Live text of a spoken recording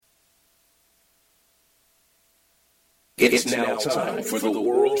It's now time for the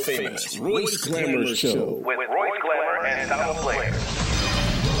world-famous Royce Glamour Show with Royce Glamour and Donald Blair.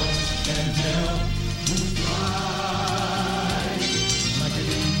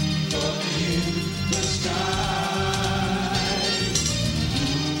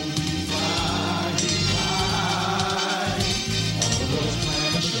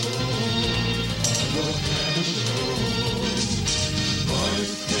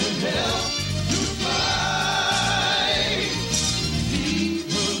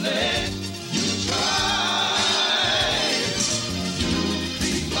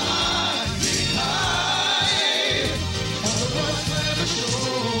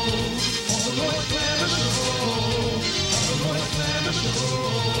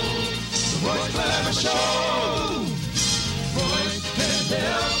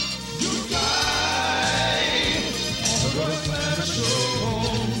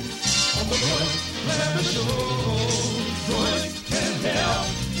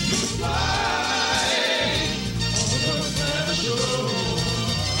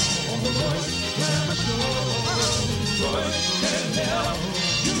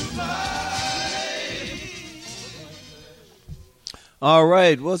 All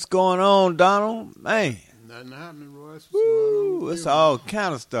right, what's going on, Donald? Man. Nothing happening, Royce. Woo, it's all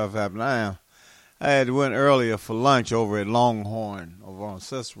kind of stuff happening. I had went earlier for lunch over at Longhorn over on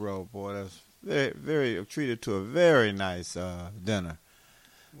Cicero. Boy, that's very treated to a very nice dinner.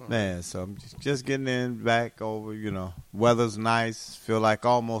 Wow. Man, so I'm just getting in back over, weather's nice. Feel like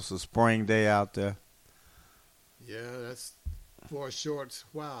almost a spring day out there. Yeah, that's for a short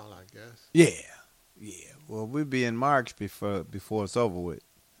while, I guess. Yeah. Well, we'll be in March before it's over with.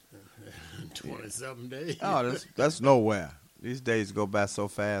 27 days. Oh, that's nowhere. These days go by so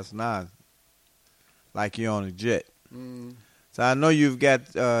fast now, like you're on a jet. Mm. So I know you've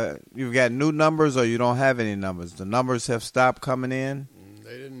got new numbers, or you don't have any numbers. The numbers have stopped coming in.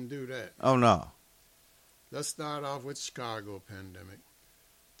 They didn't do that. Oh no. Let's start off with Chicago pandemic.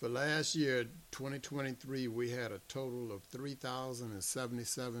 For last year, 2023, we had a total of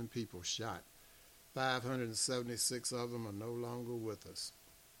 3,077 people shot. 576 of them are no longer with us.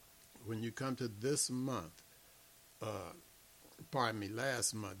 When you come to this month,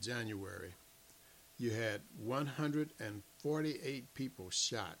 last month, January, you had 148 people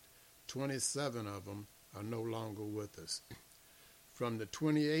shot. 27 of them are no longer with us. From the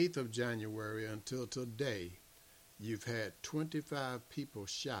 28th of January until today, you've had 25 people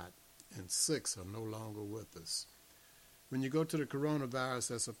shot and 6 are no longer with us. When you go to the coronavirus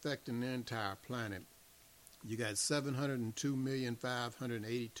that's affecting the entire planet, you got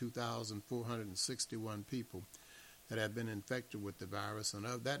 702,582,461 people that have been infected with the virus, and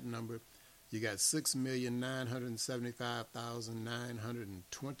of that number, you got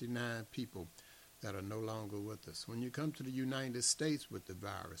 6,975,929 people that are no longer with us. When you come to the United States with the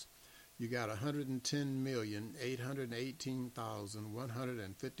virus, you got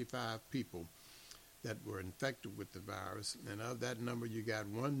 110,818,155 people that were infected with the virus, and of that number you got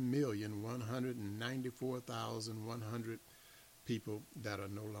 1,194,100 people that are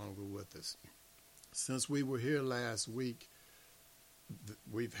no longer with us. Since we were here last week,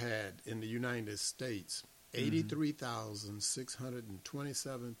 we've had in the United States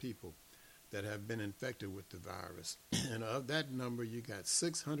 83,627 people that have been infected with the virus, and of that number you got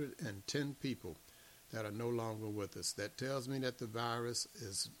 610 people that are no longer with us. That tells me that the virus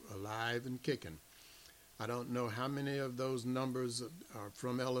is alive and kicking. I don't know how many of those numbers are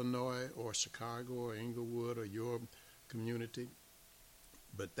from Illinois or Chicago or Inglewood or your community,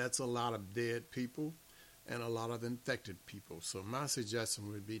 but that's a lot of dead people and a lot of infected people. So my suggestion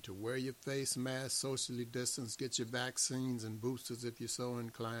would be to wear your face mask, socially distance, get your vaccines and boosters if you're so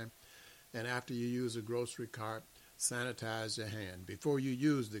inclined, and after you use a grocery cart, sanitize your hand. Before you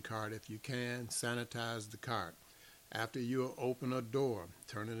use the cart, if you can, sanitize the cart. After you open a door,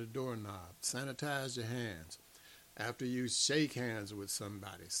 turning the doorknob, sanitize your hands. After you shake hands with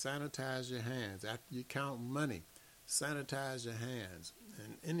somebody, sanitize your hands. After you count money, sanitize your hands.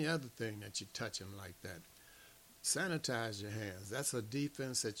 And any other thing that you're touching like that, sanitize your hands. That's a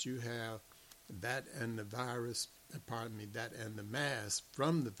defense that you have, that and the virus, that and the mask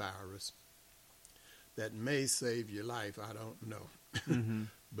from the virus that may save your life. I don't know. Mm-hmm.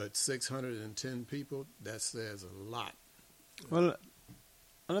 But 610 people, that says a lot. Well,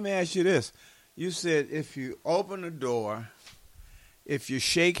 let me ask you this. You said if you open the door, if you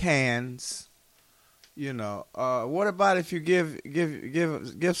shake hands, what about if you give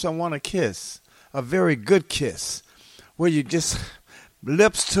someone a kiss, a very good kiss, where you just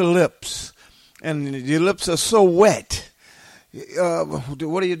lips to lips, and your lips are so wet? What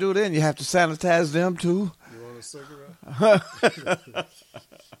do you do then? You have to sanitize them too? You want a cigarette?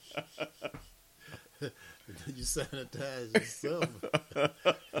 You sanitize yourself.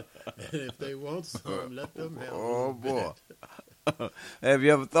 And if they want some, let them have Oh, a little boy. Have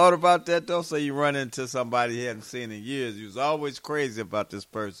you ever thought about that, though? Say you run into somebody you hadn't seen in years. You was always crazy about this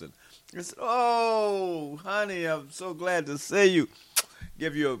person. You said, oh, honey, I'm so glad to see you.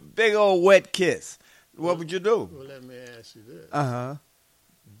 Give you a big old wet kiss. What would you do? Well, let me ask you this. Uh-huh.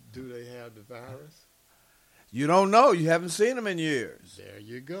 Do they have the virus? You don't know. You haven't seen them in years. There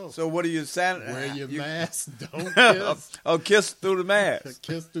you go. So what are you saying? Wear your mask. Don't kiss. Oh, kiss through the mask.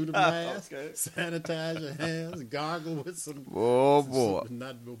 Kiss through the mask. Okay. Sanitize your hands. Gargle with some. Oh, boy.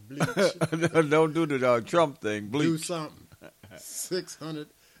 Not no bleach. Don't do the Trump thing. Bleach. Do something. 610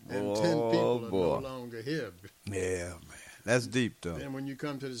 Oh, people are boy. no longer here. Yeah, man. That's deep, though. Then when you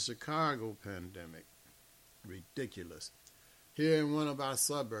come to the Chicago pandemic, ridiculous. Here in one of our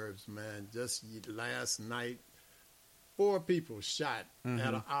suburbs, man, just last night, 4 people shot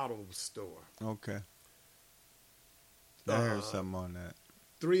at an auto store. Okay. I heard something on that.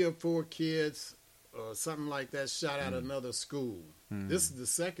 3 or 4 kids, something like that, shot at another school. This is the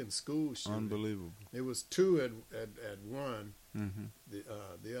second school shooting. Unbelievable. It was 2 at one Mm-hmm.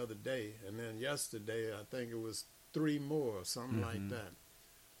 the other day, and then yesterday I think it was 3 more or something like that.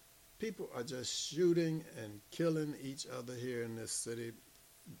 People are just shooting and killing each other here in this city,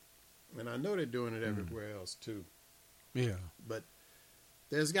 and I know they're doing it everywhere else too. Yeah. But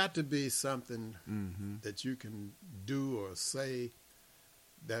there's got to be something that you can do or say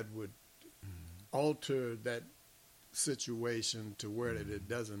that would alter that situation to where that it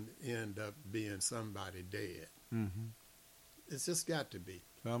doesn't end up being somebody dead. It's just got to be.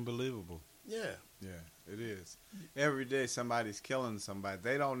 It's unbelievable. Yeah. Yeah, it is. Every day somebody's killing somebody.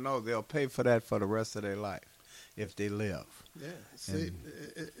 They don't know they'll pay for that for the rest of their life if they live. Yeah. See,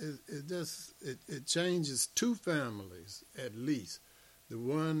 it changes 2 families at least. The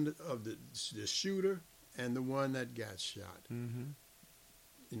one of the shooter and the one that got shot.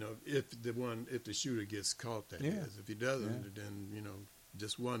 You know, if the shooter gets caught, that is. If he doesn't, then, you know,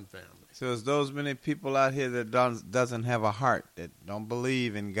 just one family. So there's those many people out here that doesn't have a heart, that don't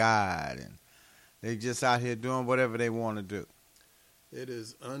believe in God, and they just out here doing whatever they want to do. It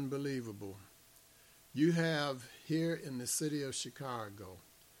is unbelievable. You have here in the city of Chicago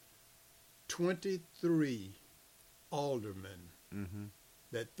 23 aldermen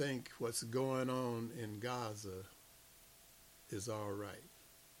that think what's going on in Gaza is all right.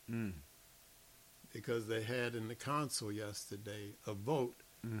 Because they had in the council yesterday a vote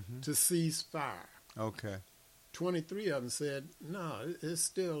to cease fire. Okay. 23 of them said, no, it's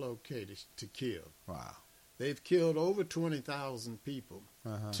still okay to kill. Wow. They've killed over 20,000 people.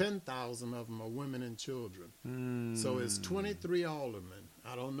 10,000 of them are women and children. So it's 23 aldermen,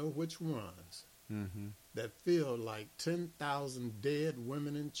 I don't know which ones, that feel like 10,000 dead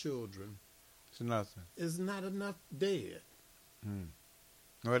women and children It's nothing. is not enough dead.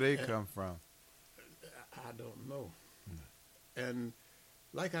 Where they come from? I don't know. And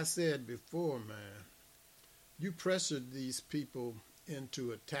like I said before, man, you pressured these people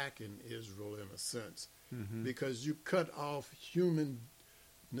into attacking Israel in a sense because you cut off human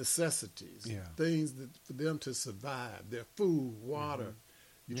necessities, things that for them to survive, their food, water.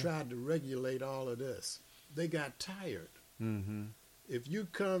 You tried to regulate all of this. They got tired. If you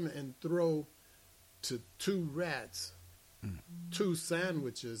come and throw to 2 rats 2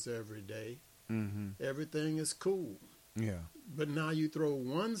 sandwiches every day, everything is cool. Yeah. But now you throw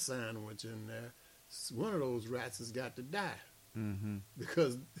 1 sandwich in there, one of those rats has got to die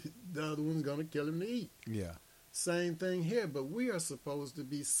because the other one's going to kill him to eat. Yeah. Same thing here, but we are supposed to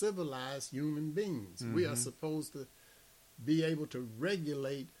be civilized human beings. We are supposed to be able to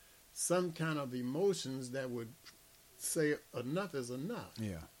regulate some kind of emotions that would say enough is enough.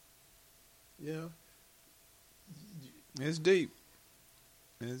 Yeah. Yeah. It's deep.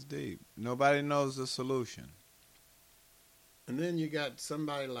 It's deep. Nobody knows the solution. And then you got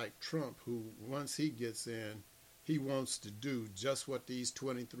somebody like Trump who, once he gets in, he wants to do just what these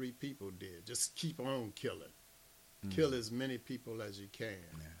 23 people did. Just keep on killing. Kill as many people as you can.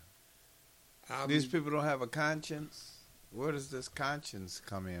 Yeah. These people don't have a conscience. Where does this conscience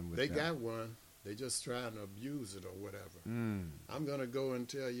come in with They them? got one. They just trying to abuse it or whatever. I'm going to go and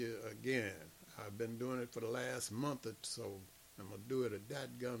tell you again. I've been doing it for the last month or so. I'm going to do it a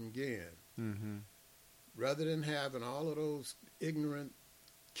dadgum again. Rather than having all of those ignorant,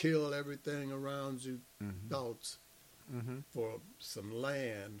 kill everything around you thoughts for some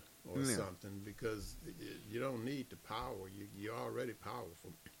land or something, because you don't need the power. You're already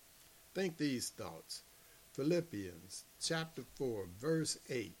powerful. Think these thoughts. Philippians chapter 4, verse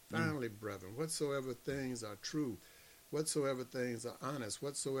 8. Finally, brethren, whatsoever things are true, whatsoever things are honest,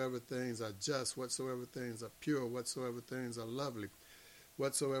 whatsoever things are just, whatsoever things are pure, whatsoever things are lovely,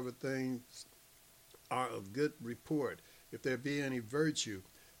 whatsoever things are of good report, if there be any virtue,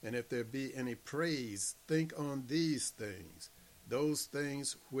 and if there be any praise, think on these things. Those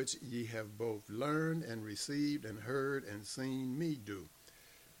things which ye have both learned and received and heard and seen me do.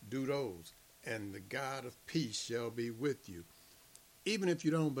 Do those, and the God of peace shall be with you. Even if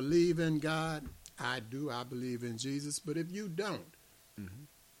you don't believe in God, I do. I believe in Jesus. But if you don't,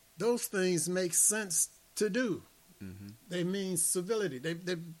 those things make sense to do. They mean civility.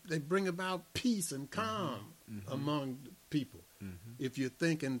 They bring about peace and calm among people. If you're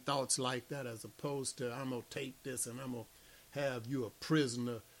thinking thoughts like that, as opposed to, I'm going to take this and I'm going to have you a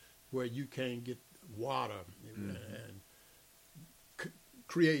prisoner where you can't get water and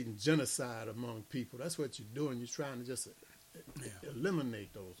creating genocide among people. That's what you're doing. You're trying to just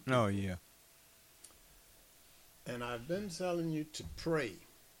eliminate those people. Oh, yeah. And I've been telling you to pray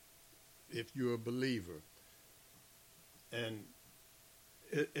if you're a believer. And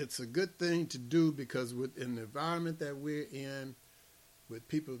it's a good thing to do, because in the environment that we're in, with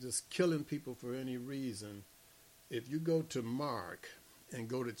people just killing people for any reason, if you go to Mark and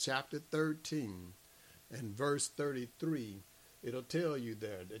go to chapter 13 and verse 33, it'll tell you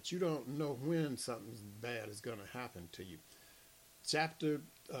there that you don't know when something bad is going to happen to you.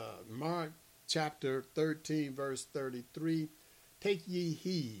 Mark chapter 13, verse 33, take ye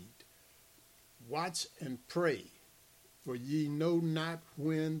heed, watch and pray, for ye know not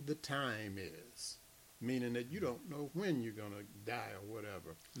when the time is. Meaning that you don't know when you're going to die or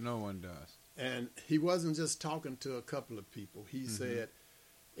whatever. No one does. And he wasn't just talking to a couple of people. He said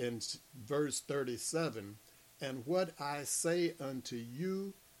in verse 37, and what I say unto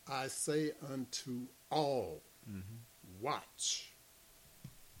you, I say unto all, watch.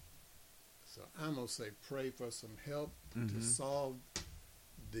 So I'm going to say pray for some help to solve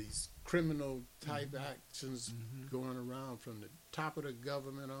these criminal type actions going around from the top of the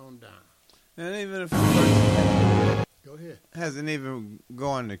government on down. And even if Go ahead. Hasn't even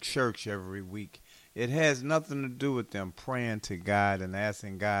going to church every week, it has nothing to do with them praying to God and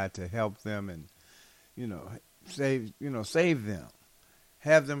asking God to help them and, save them.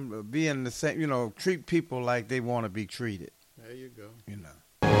 Have them be in the same, treat people like they want to be treated. There you go.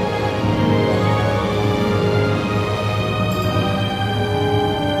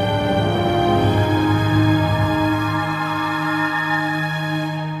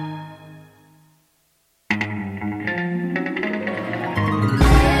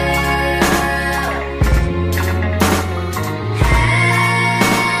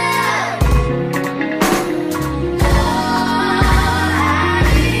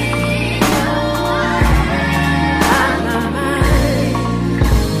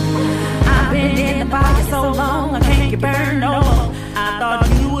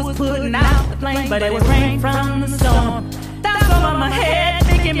 But it was rain from the storm. That's all on my head,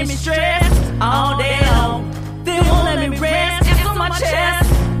 making me stressed all day long. They won't let me rest, it's on my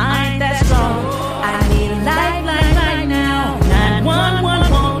chest. I ain't that strong. I need a lifeline right now.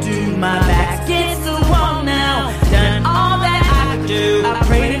 911 won't do. My back's against the wall now. Done all that I could do. I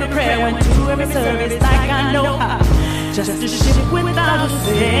prayed in a prayer, went to every service like I know how. Just a ship without a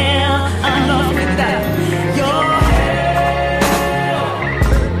sail. I'm lost without your help.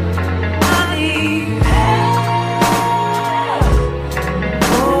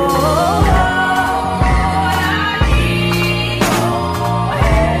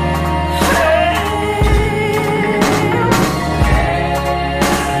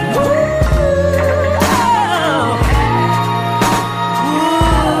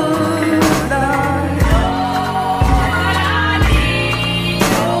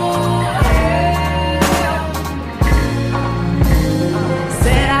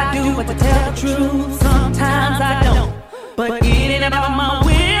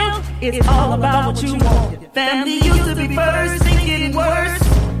 It's all about what you want. Family used to be first, things getting worse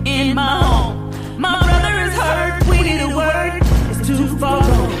in my home. My brother is hurt, we need a word, it's too far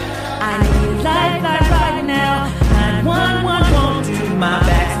gone. I need a lifeline right now. 911 won't do. My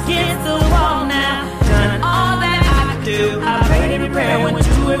back's against the wall now. Done all that I could do. I prayed every prayer, went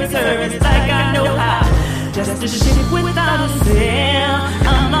to every service like I know how. Just a ship without a sail.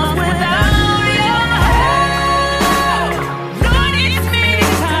 I'm lost without your help. Lord, it's many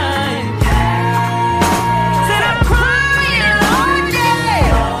times. Said I'm crying all day.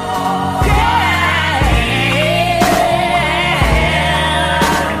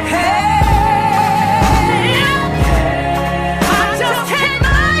 I just can't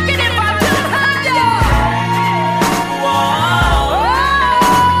make it if I don't have you.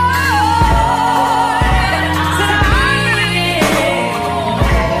 Said I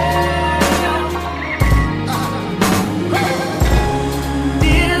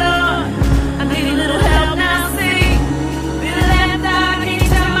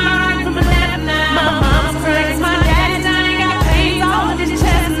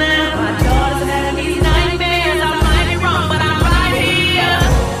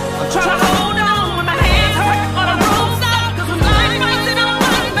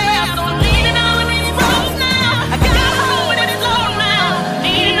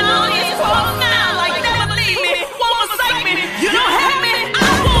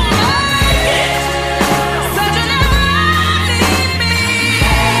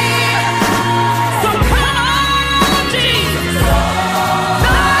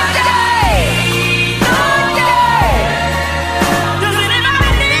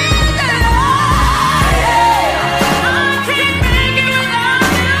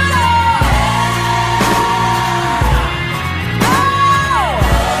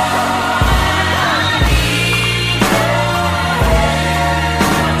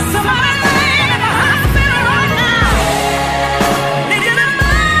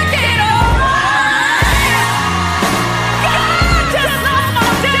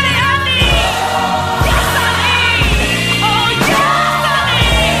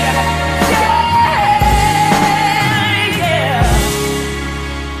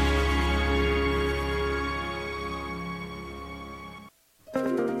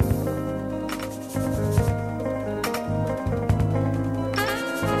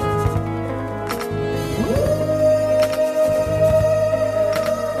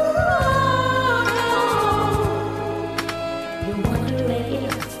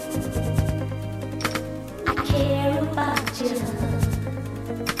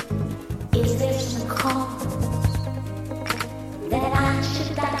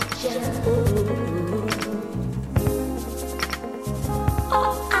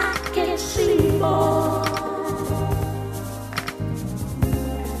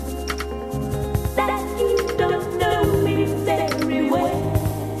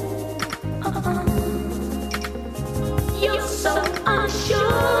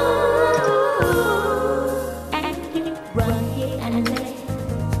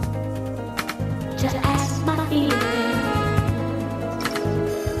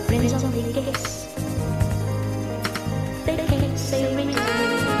friends only guess. They can't say reason.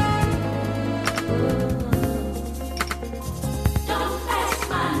 Don't ask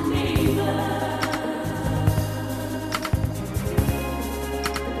my neighbor.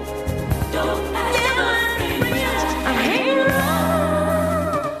 Don't ask my friends. I ain't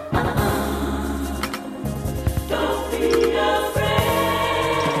wrong. Don't be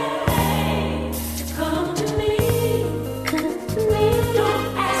afraid to come to me. Come to me. Don't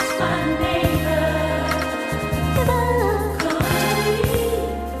ask my neighbor. Come to me.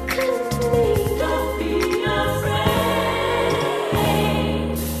 Come to me. Don't be afraid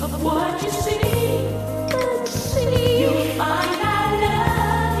of what you see. You'll find I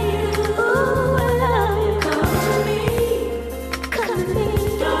love you. Oh, I love you. Come to me. Come to me.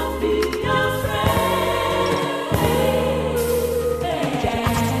 Don't be afraid.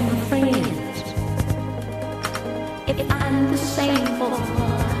 Ask my friends if I'm the same boy.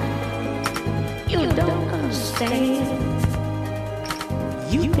 You don't understand.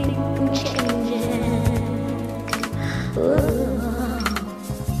 You think I'm changing. Oh.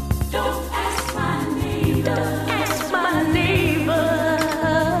 Don't ask my neighbor. Ask my neighbor.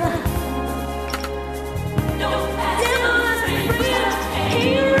 Don't ask my friend. He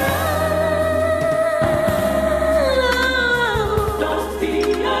run. Don't be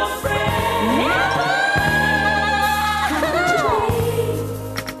afraid. Never. Come to me.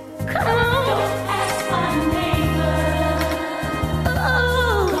 Come on. Don't ask my neighbor.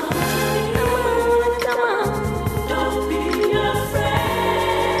 Oh. Come on. Don't be afraid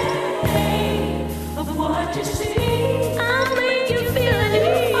of what you see. I'll make you feel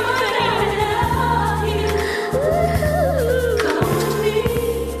anything. I love you. Come to me.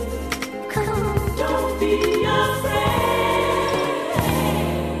 Come. Don't be afraid.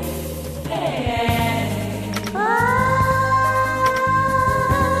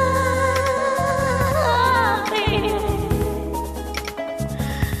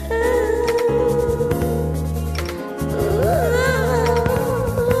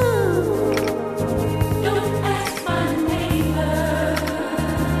 Don't ask my neighbor.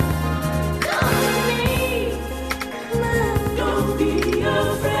 Come to me. Don't be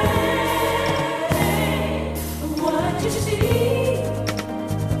afraid of what you see.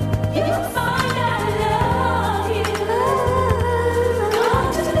 You'll find I love you. Come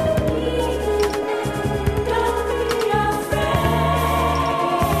to me. Don't be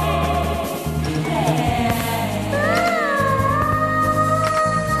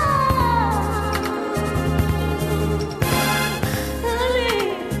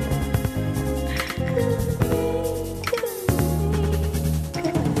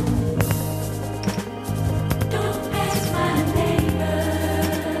Don't ask my neighbor.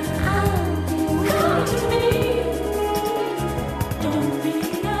 Come to me. Don't be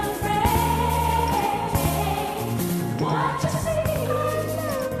afraid. What you see,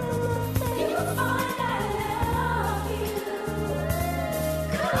 you'll find I love you.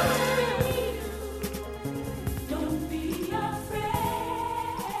 Come to me. Don't be afraid.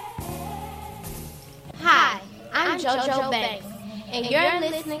 Hi, I'm JoJo Banks, and you're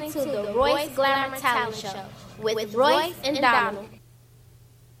listening to the Royce Glamour Talent Show with Royce and Donald.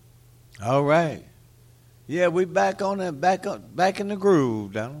 All right. Yeah, we back on that, back in the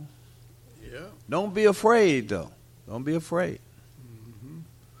groove, Donald. Yeah. Don't be afraid, though. Don't be afraid.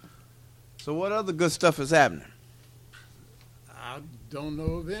 So what other good stuff is happening? I don't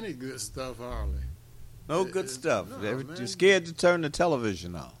know of any good stuff, Harley. No good stuff. no, You're man. scared to turn the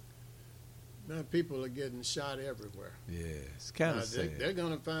television on. Now, people are getting shot everywhere. Yeah, it's kind Now, of sad. they're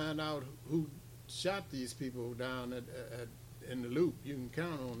going to find out who shot these people down in the loop. You can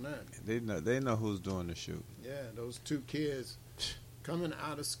count on that. They know who's doing the shoot. Yeah, those two kids coming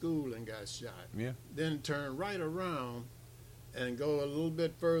out of school and got shot. Yeah. Then turn right around and go a little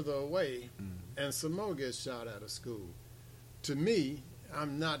bit further away, and some more get shot out of school. To me,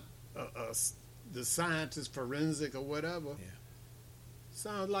 I'm not the scientist, forensic, or whatever. Yeah.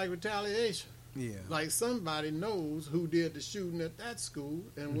 Sounds like retaliation. Yeah. Like somebody knows who did the shooting at that school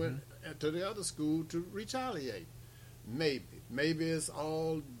and went to the other school to retaliate. Maybe it's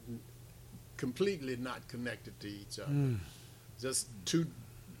all completely not connected to each other. Just two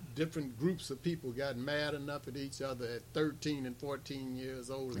different groups of people got mad enough at each other at 13 and 14 years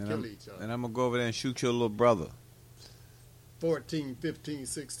old to kill each other. And I'm going to go over there and shoot your little brother. 14, 15,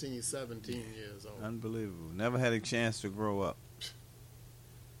 16, 17 years old. Unbelievable. Never had a chance to grow up.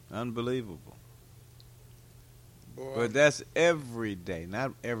 Unbelievable. Boy, But that's every day,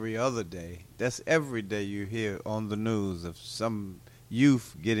 not every other day. That's every day you hear on the news of some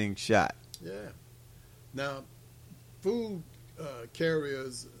youth getting shot. yeah. Now, food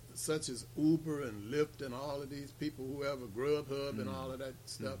carriers such as Uber and Lyft and all of these people, whoever, Grubhub and all of that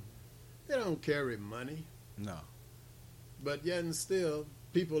stuff, they don't carry money. No. But yet and still,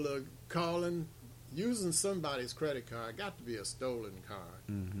 people are calling, using somebody's credit card. Got to be a stolen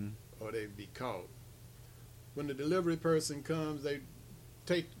card, or they'd be caught. When the delivery person comes, they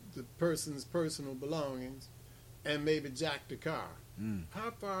take the person's personal belongings and maybe jack the car.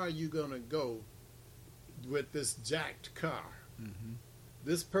 How far are you going to go with this jacked car?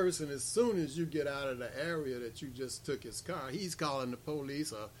 This person, as soon as you get out of the area that you just took his car, he's calling the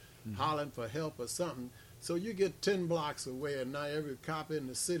police or hollering for help or something. So you get 10 blocks away, and now every cop in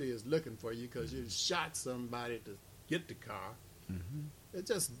the city is looking for you because you shot somebody to get the car. It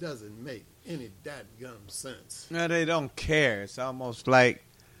just doesn't make any dadgum sense. No, they don't care. It's almost like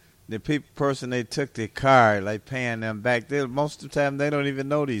the person they took their car, like paying them back. Most of the time, they don't even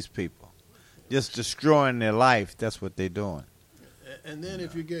know these people. Just destroying their life. That's what they're doing. And then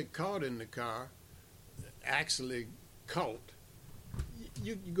if you get caught in the car, actually caught,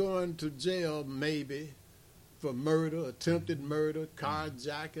 you go into jail maybe for murder, attempted murder,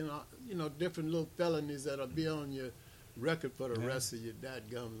 carjacking, different little felonies that'll be on your record for the rest of your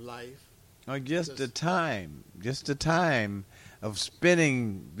dadgum life. Or just the time of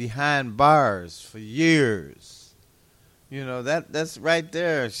spending behind bars for years. That's right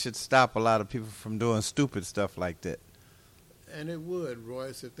there should stop a lot of people from doing stupid stuff like that. And it would,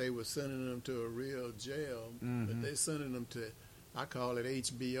 Royce, if they were sending them to a real jail. But they're sending them to, I call it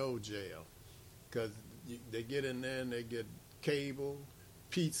HBO jail. Because they get in there and they get cable,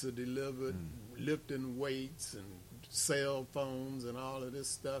 pizza delivered, lifting weights and cell phones and all of this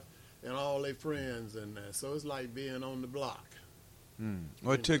stuff, and all their friends in there. So it's like being on the block.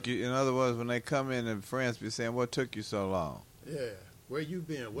 What took you, in other words, when they come in and friends be saying, what took you so long? Yeah. Where you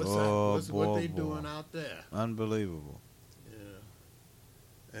been? What's boy, what they doing out there? Unbelievable.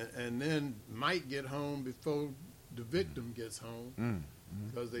 And then might get home before the victim gets home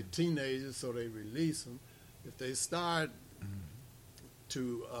because they're teenagers, so they release them. If they start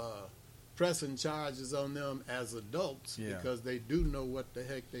to pressing charges on them as adults because they do know what the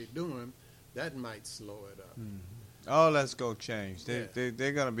heck they're doing, that might slow it up. All that's going to change. They're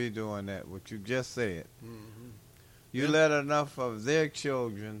going to be doing that, what you just said. You let enough of their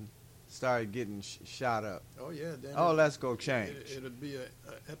children start getting shot up. Oh, yeah. Then all that's going to change. It'll be an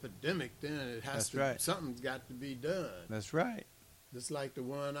epidemic then. It has That's right. Something's got to be done. That's right. Just like the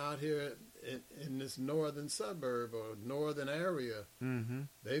one out here in this northern suburb or northern area.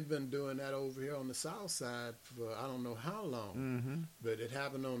 They've been doing that over here on the south side for I don't know how long. But it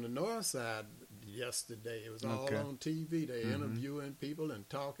happened on the north side yesterday. It was all on TV. They interviewing people and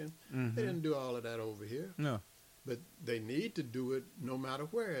talking. They didn't do all of that over here. No. But they need to do it no matter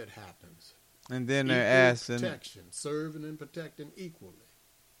where it happens. And then they're asking protection, serving and protecting equally.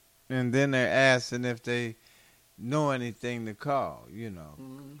 And then they're asking if they know anything to call,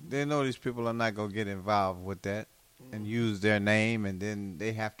 They know these people are not going to get involved with that and use their name, and then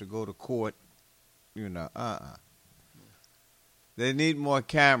they have to go to court, They need more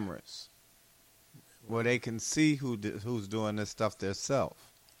cameras where they can see who's doing this stuff themselves.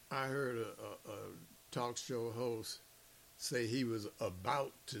 I heard a talk show host say he was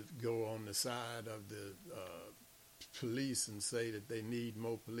about to go on the side of the police and say that they need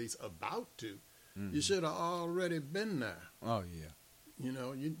more police. About to. You should have already been there. Oh, yeah.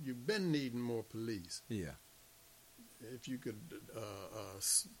 You've been needing more police. Yeah. If you could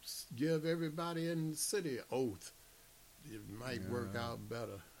give everybody in the city an oath, it might work out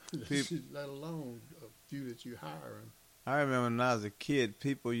better, let alone a few that you're hiring. I remember when I was a kid,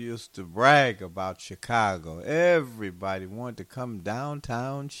 people used to brag about Chicago. Everybody wanted to come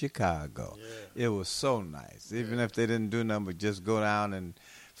downtown Chicago. Yeah. It was so nice, even if they didn't do nothing but just go down and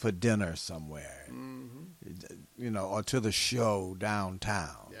for dinner somewhere, or to the show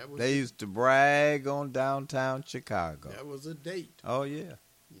downtown. They used to brag on downtown Chicago. That was a date. Oh, yeah.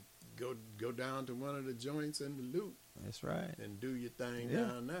 You go down to one of the joints in the Loop. That's right. And do your thing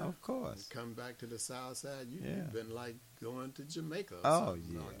down there. Of course. And come back to the south side. You've been like going to Jamaica. Oh,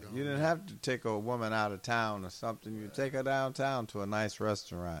 yeah. You didn't have to take a woman out of town or something. You take her downtown to a nice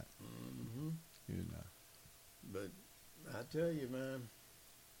restaurant. But I tell you, man,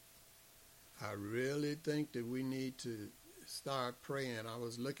 I really think that we need to start praying. I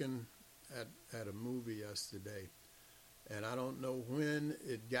was looking at a movie yesterday, and I don't know when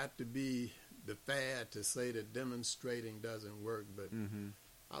it got to be the fad to say that demonstrating doesn't work, but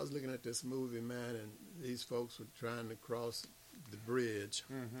I was looking at this movie, man, and these folks were trying to cross the bridge.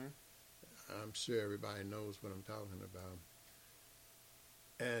 I'm sure everybody knows what I'm talking about.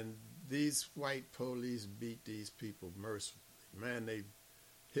 And these white police beat these people mercifully. Man, they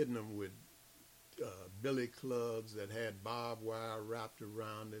hitting them with billy clubs that had barbed wire wrapped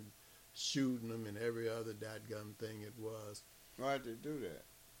around them, shooting them, and every other dadgum thing it was. Why'd they do that?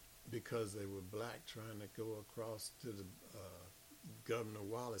 Because they were black trying to go across to the Governor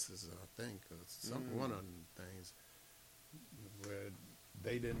Wallace's, I think, or one of them things where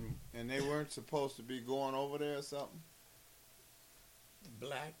they didn't. And they weren't supposed to be going over there or something?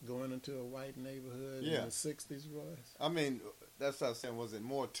 Black going into a white neighborhood Yeah. in the 60s, Royce? I mean, that's what I'm saying. Was it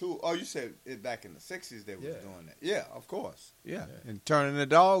more too? Oh, you said it back in the 60s they was Yeah. doing that. Yeah, of course. Yeah. Yeah. And turning the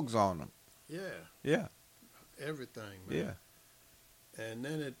dogs on them. Yeah. Yeah. Everything, man. Yeah. And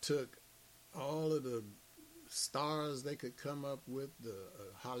then it took all of the stars they could come up with, the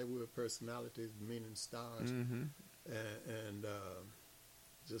Hollywood personalities, meaning stars, Mm-hmm. and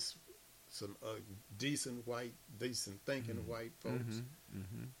just some decent thinking white folks,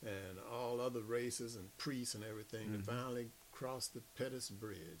 Mm-hmm. and all other races and priests and everything Mm-hmm. to finally cross the Pettus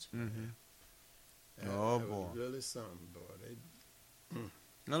Bridge. Mm-hmm. Man. And Oh, that boy. was really something, boy.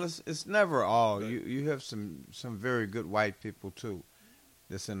 No, it's never all. But- You have some very good white people too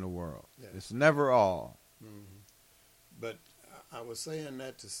that's in the world. Yeah. It's never all. But I was saying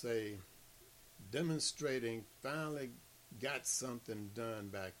that to say, demonstrating finally got something done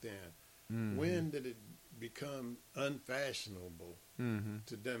back then. Mm-hmm. When did it become unfashionable Mm-hmm.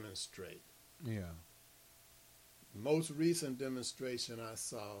 to demonstrate? Yeah. Most recent demonstration I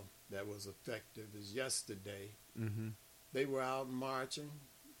saw that was effective is yesterday. Mm-hmm. They were out marching,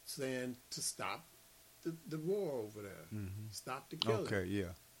 saying to stop the war over there, Mm-hmm. stop the killing. Okay.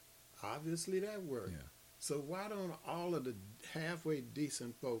 Yeah. Obviously that worked. Yeah. So why don't all of the halfway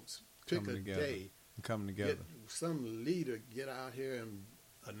decent folks pick Come a together. day, Come together. get some leader get out here and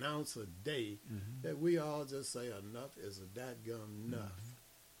announce a day Mm-hmm. that we all just say enough is a dadgum enough.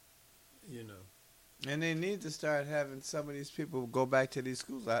 You know. And they need to start having some of these people go back to these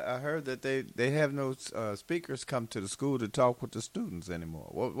schools. I heard that they have no speakers come to the school to talk with the students anymore.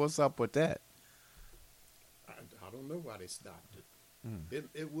 What's up with that? I don't know why they stopped it. Mm.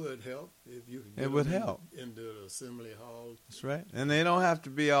 It would help if you could It get would them help. into the assembly hall. That's right. And they don't have to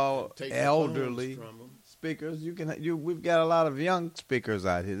be all and take the elderly phones from 'em. speakers. We've got a lot of young speakers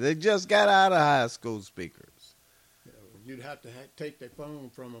out here. They just got out of high school speakers. You know, you'd have to take their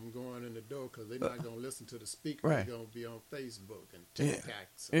phone from them going in the door because they're not going to listen to the speaker. Right. They're going to be on Facebook and Yeah.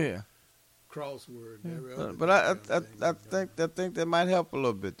 TikToks, Yeah. crossword, and every other. But I damn thing. think that might help a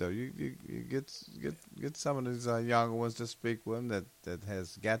little bit though. You get some of these younger ones to speak with them that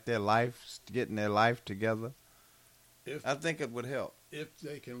has got getting their life together. I think it would help. If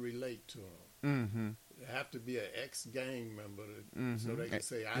they can relate to them. Mm-hmm. They have to be an ex-gang member so Mhm. they can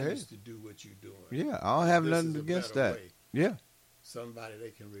say, I Yeah. used to do what you're doing. Yeah, I don't have This nothing is a against better that. way. Yeah. Somebody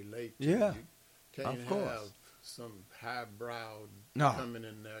they can relate to. Yeah, You can't of course. have some highbrow No. coming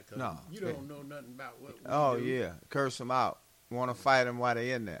in there because No. you don't know nothing about what we Oh do. yeah, curse them out. Want to fight them while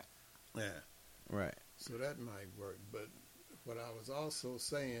they in there. Yeah. Right. So that might work. But what I was also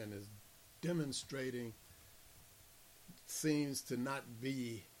saying is demonstrating seems to not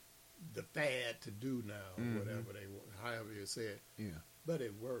be the fad to do now, Mhm. whatever they want, however you say it. Yeah. But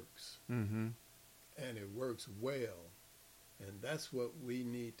it works, Mm-hmm. and it works well. And that's what we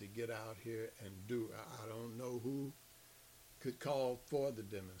need to get out here and do. I don't know who could call for the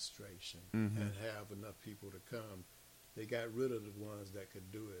demonstration Mhm. and have enough people to come. They got rid of the ones that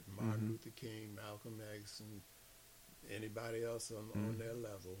could do it. Martin Mhm. Luther King, Malcolm X, and anybody else on their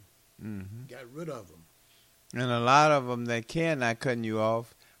level. Mm-hmm. Got rid of them. And a lot of them, they can, not cutting you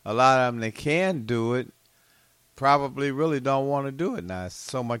off, a lot of them, they can do it, probably really don't want to do it now. It's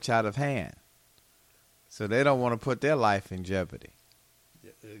so much out of hand. So they don't want to put their life in jeopardy.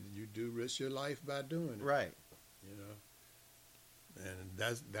 You do risk your life by doing it. Right. You know. And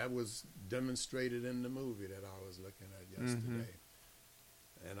that was demonstrated in the movie that I was looking at yesterday.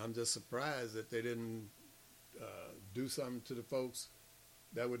 And I'm just surprised that they didn't do something to the folks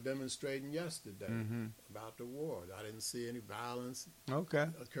that were demonstrating yesterday Mm-hmm. about the war. I didn't see any violence Okay.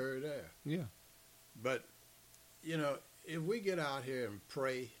 occur there. Yeah. But, you know, if we get out here and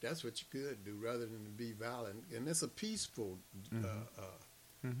pray, that's what you could do rather than be violent. And it's a peaceful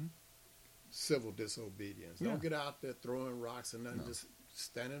Mm-hmm. civil disobedience. Yeah. Don't get out there throwing rocks and nothing, No. just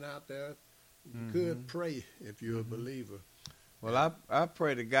standing out there. You Mhm. could pray if you're a believer. Well, I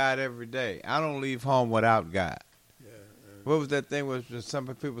pray to God every day. I don't leave home without God. Yeah. What was that thing where some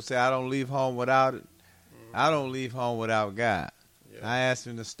people say, I don't leave home without it? I don't leave home without God. Yeah. I ask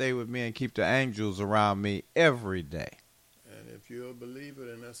him to stay with me and keep the angels around me every day. And if you're a believer,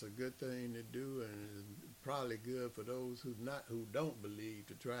 then that's a good thing to do, and it's probably good for those who don't believe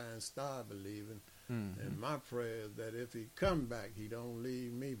to try and start believing. And my prayer is that if he come back, he don't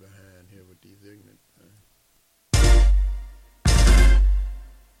leave me behind here with these ignorant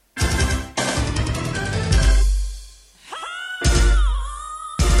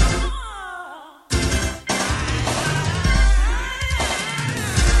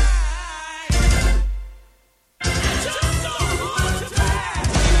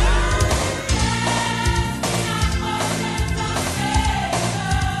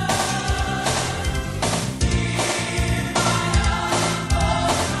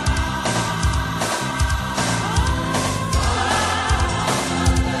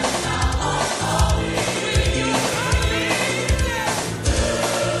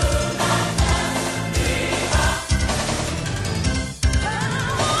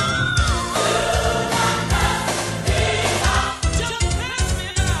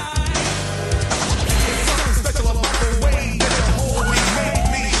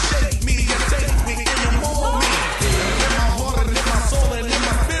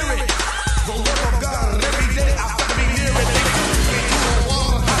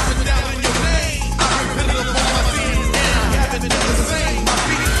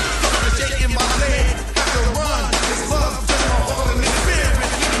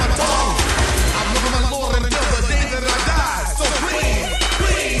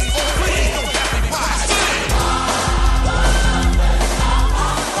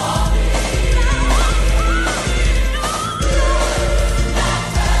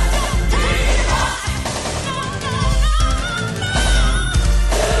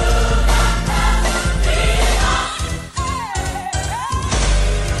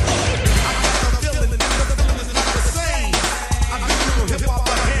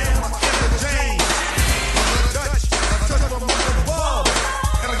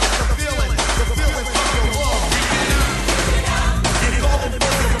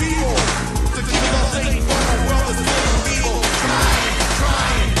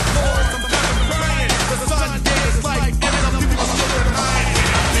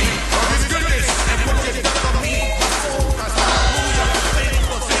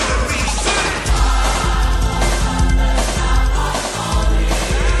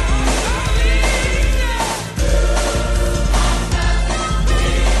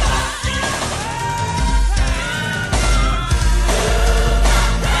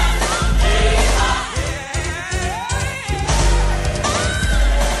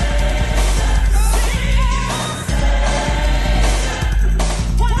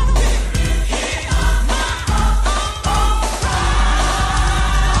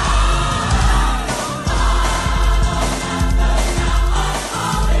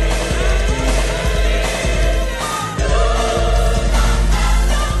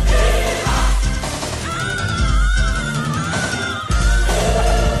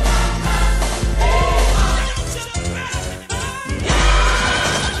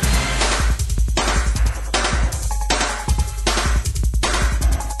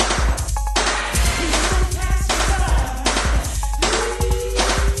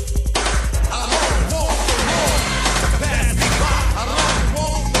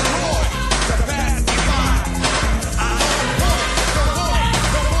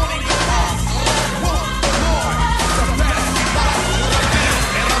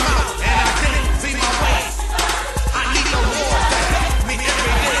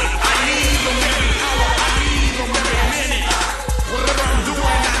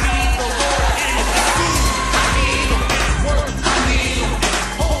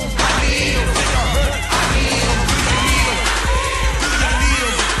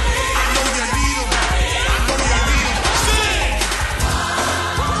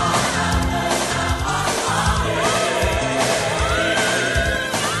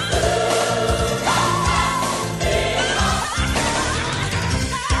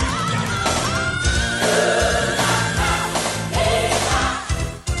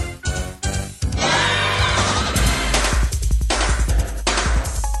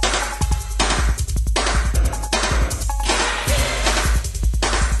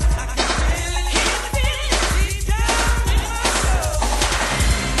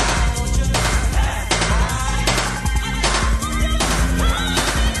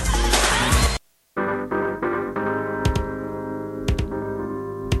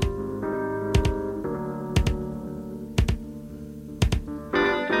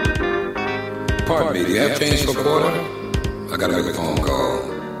Pardon me, do you have change for a quarter? I gotta make a phone call.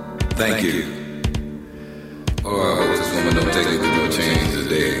 Thank you. Oh, I hope this woman don't take me through no changes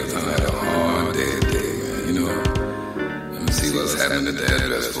today, because I had a hard day today, man. You know, let me see what's happening at the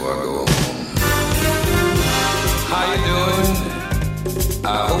address before I go home. How you doing?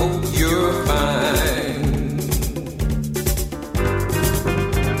 I hope you're fine.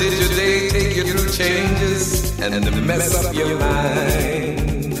 you through changes and to mess up your mind.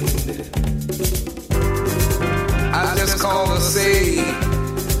 I just called to say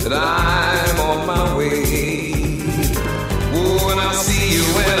that I'm on my way. Oh, and I'll see you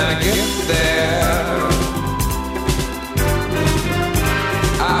when I get there.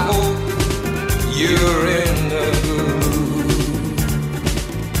 I hope you're in the mood.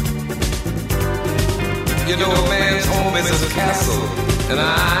 You know a man's home is his castle, and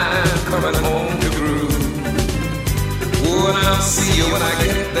I'm coming home to groove. Oh, and I'll see you when I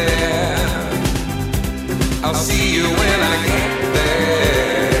get there. I'll see you when I get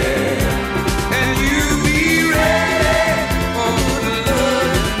there. And you be ready for good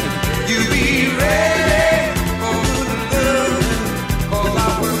love. You be ready for good love. 'Cause I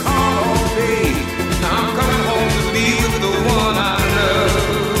work hard all day. Now I'm coming home to be with the one I love.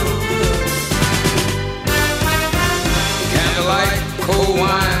 Candlelight, cold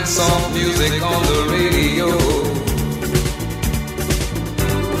wine, soft music on the radio.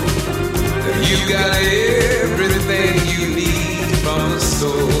 You got everything you need from the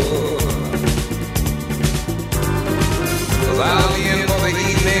store. 'Cause I'll be in for the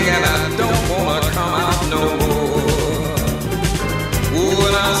evening and I don't wanna come out no more. Oh,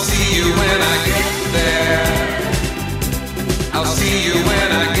 and I'll see you when I get there. I'll see you when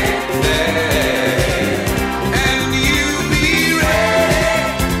I get there. And you be ready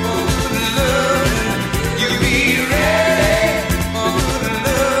for good love. You be ready for good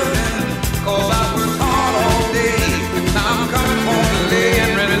love. 'Cause I work hard all day. Now I'm coming home to lay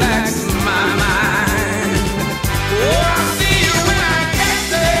and relax my mind. Oh, I'll see you when I get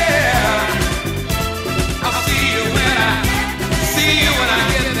there. I'll see you when I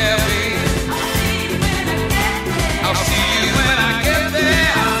get there, baby. I'll see you when I get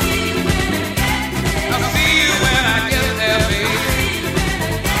there. I'll see you when I get there, baby.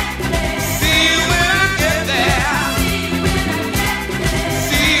 See you when I get there.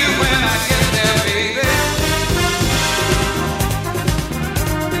 See you when I get there, baby.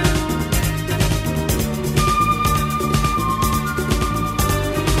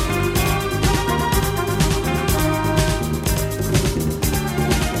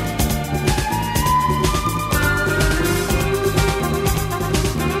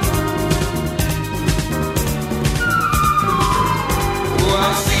 Oh,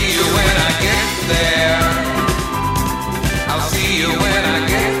 I'll see you when I get there. I'll see you when I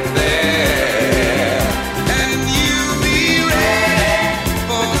get there. And you be ready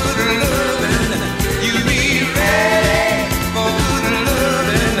for good loving. You be ready for good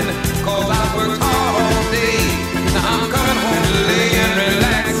loving. 'Cause I worked hard all day. Now I'm coming home to lay and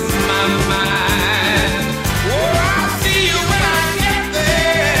relax my mind. Oh, I'll see you when I get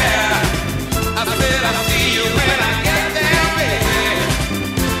there. I said I'll see you when I get there, baby.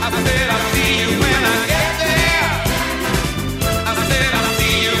 I said I'll see you when I get there. I said I'll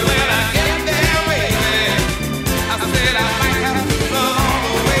see you when I get there, baby. I said I might have to run all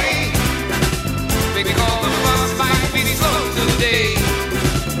the way because the bus might be slow today.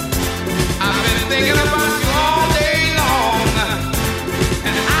 I've been thinking about you all day long,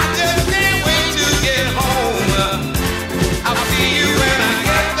 and I just can't wait to get home. I'll see you when I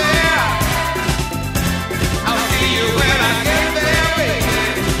get there. I'll see you when I get there, baby.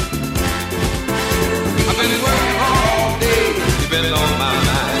 I've been working all day. You've been on my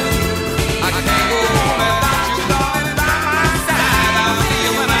mind. I can't go home without you, darling, by my side. I'll see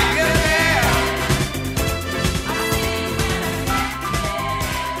you when I get there.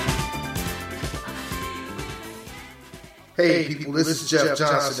 Hey people, this is Jeff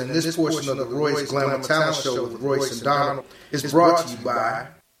Johnson, and this portion of the Royce Glamour Talent Show with Royce and Donald is brought to you by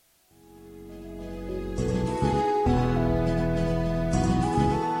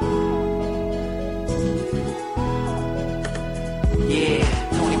Yeah,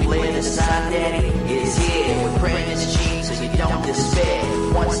 Tony Blair, the sign daddy, is here with Brandon's jeans so you don't despair.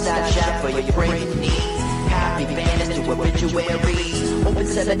 One-stop shop for your breaking needs. Copy banners to obituaries. Open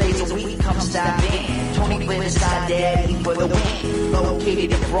 7 days a week, come stop in. Tony Blair, the sign daddy for the win.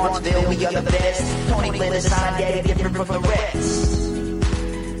 Located in Bronxville, we are the best. Tony Blair, the sign daddy, different from the rest.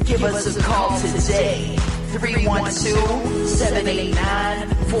 Give us a call today.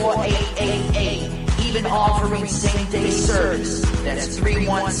 312-789-4888. Even offering same-day service. That's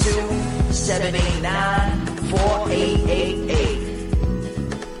 312-789-4888.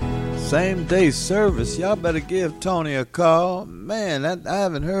 Same day service. Y'all better give Tony a call. Man, I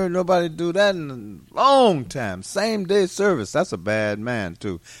haven't heard nobody do that in a long time. Same day service. That's a bad man,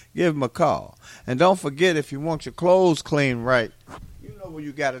 too. Give him a call. And don't forget, if you want your clothes cleaned right, you know where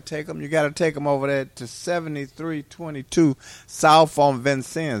you got to take them. You got to take them over there to 7322 South on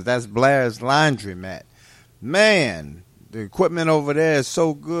Vincennes. That's Blair's Laundromat. Man, the equipment over there is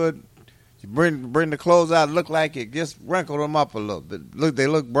so good. You bring the clothes out, look like it, just wrinkle them up a little bit. They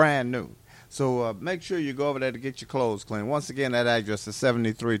look brand new. So make sure you go over there to get your clothes clean. Once again, that address is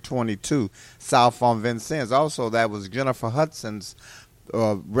 7322 South on Vincennes. Also, that was Jennifer Hudson's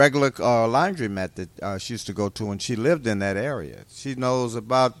regular laundromat that she used to go to when she lived in that area. She knows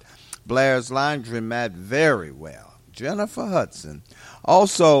about Blair's Laundromat very well. Jennifer Hudson.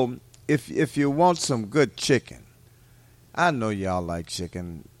 Also, if you want some good chicken, I know y'all like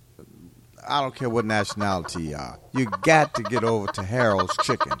chicken. I don't care what nationality you are. You got to get over to Harold's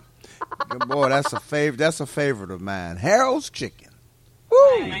Chicken. Boy, that's a favorite of mine. Harold's Chicken. Woo!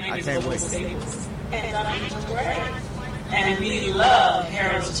 I can't wait. And we love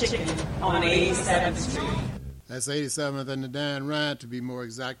Harold's Chicken on 87th Street. That's 87th and the Dan Ryan, to be more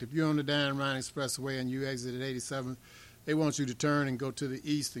exact. If you're on the Dan Ryan Expressway and you exit at 87th, they want you to turn and go to the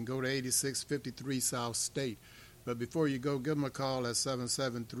east and go to 8653 South State. But before you go, give them a call at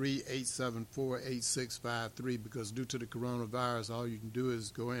 773-874-8653 because due to the coronavirus, all you can do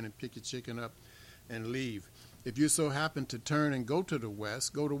is go in and pick your chicken up and leave. If you so happen to turn and go to the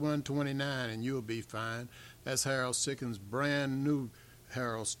west, go to 129 and you'll be fine. That's Harold's Chicken's brand new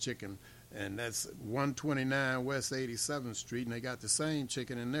Harold's Chicken. And that's 129 West 87th Street. And they got the same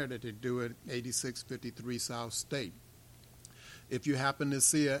chicken in there that they do at 8653 South State. If you happen to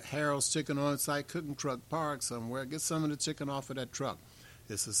see a Harold's Chicken on-site cooking truck parked somewhere, get some of the chicken off of that truck.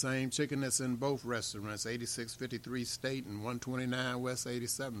 It's the same chicken that's in both restaurants, 8653 State and 129 West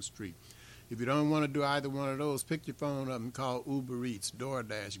 87th Street. If you don't want to do either one of those, pick your phone up and call Uber Eats,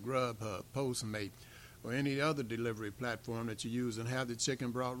 DoorDash, Grubhub, Postmate, or any other delivery platform that you use and have the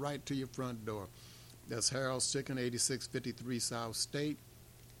chicken brought right to your front door. That's Harold's Chicken, 8653 South State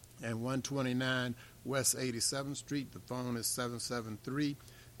and 129 West 87th Street. The phone is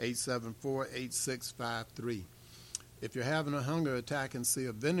 773-874-8653. If you're having a hunger attack and see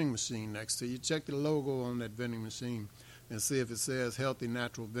a vending machine next to you, check the logo on that vending machine and see if it says Healthy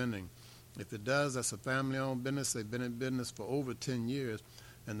Natural Vending. If it does, that's a family-owned business. They've been in business for over 10 years,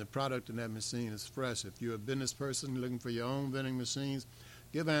 and the product in that machine is fresh. If you're a business person looking for your own vending machines,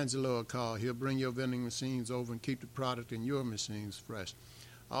 give Angelo a call. He'll bring your vending machines over and keep the product in your machines fresh.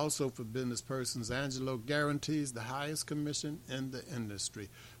 Also, for business persons, Angelo guarantees the highest commission in the industry.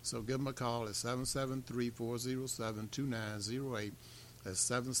 So give him a call at 773-407-2908. That's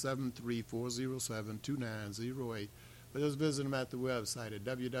 773-407-2908. But just visit them at the website at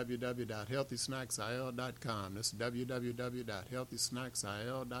www.healthysnacksil.com. That's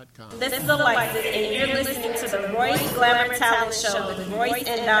www.healthysnacksil.com. This is Alexis, and you're listening to the Royce Glamour Talent Show with Royce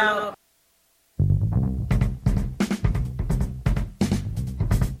and Donald.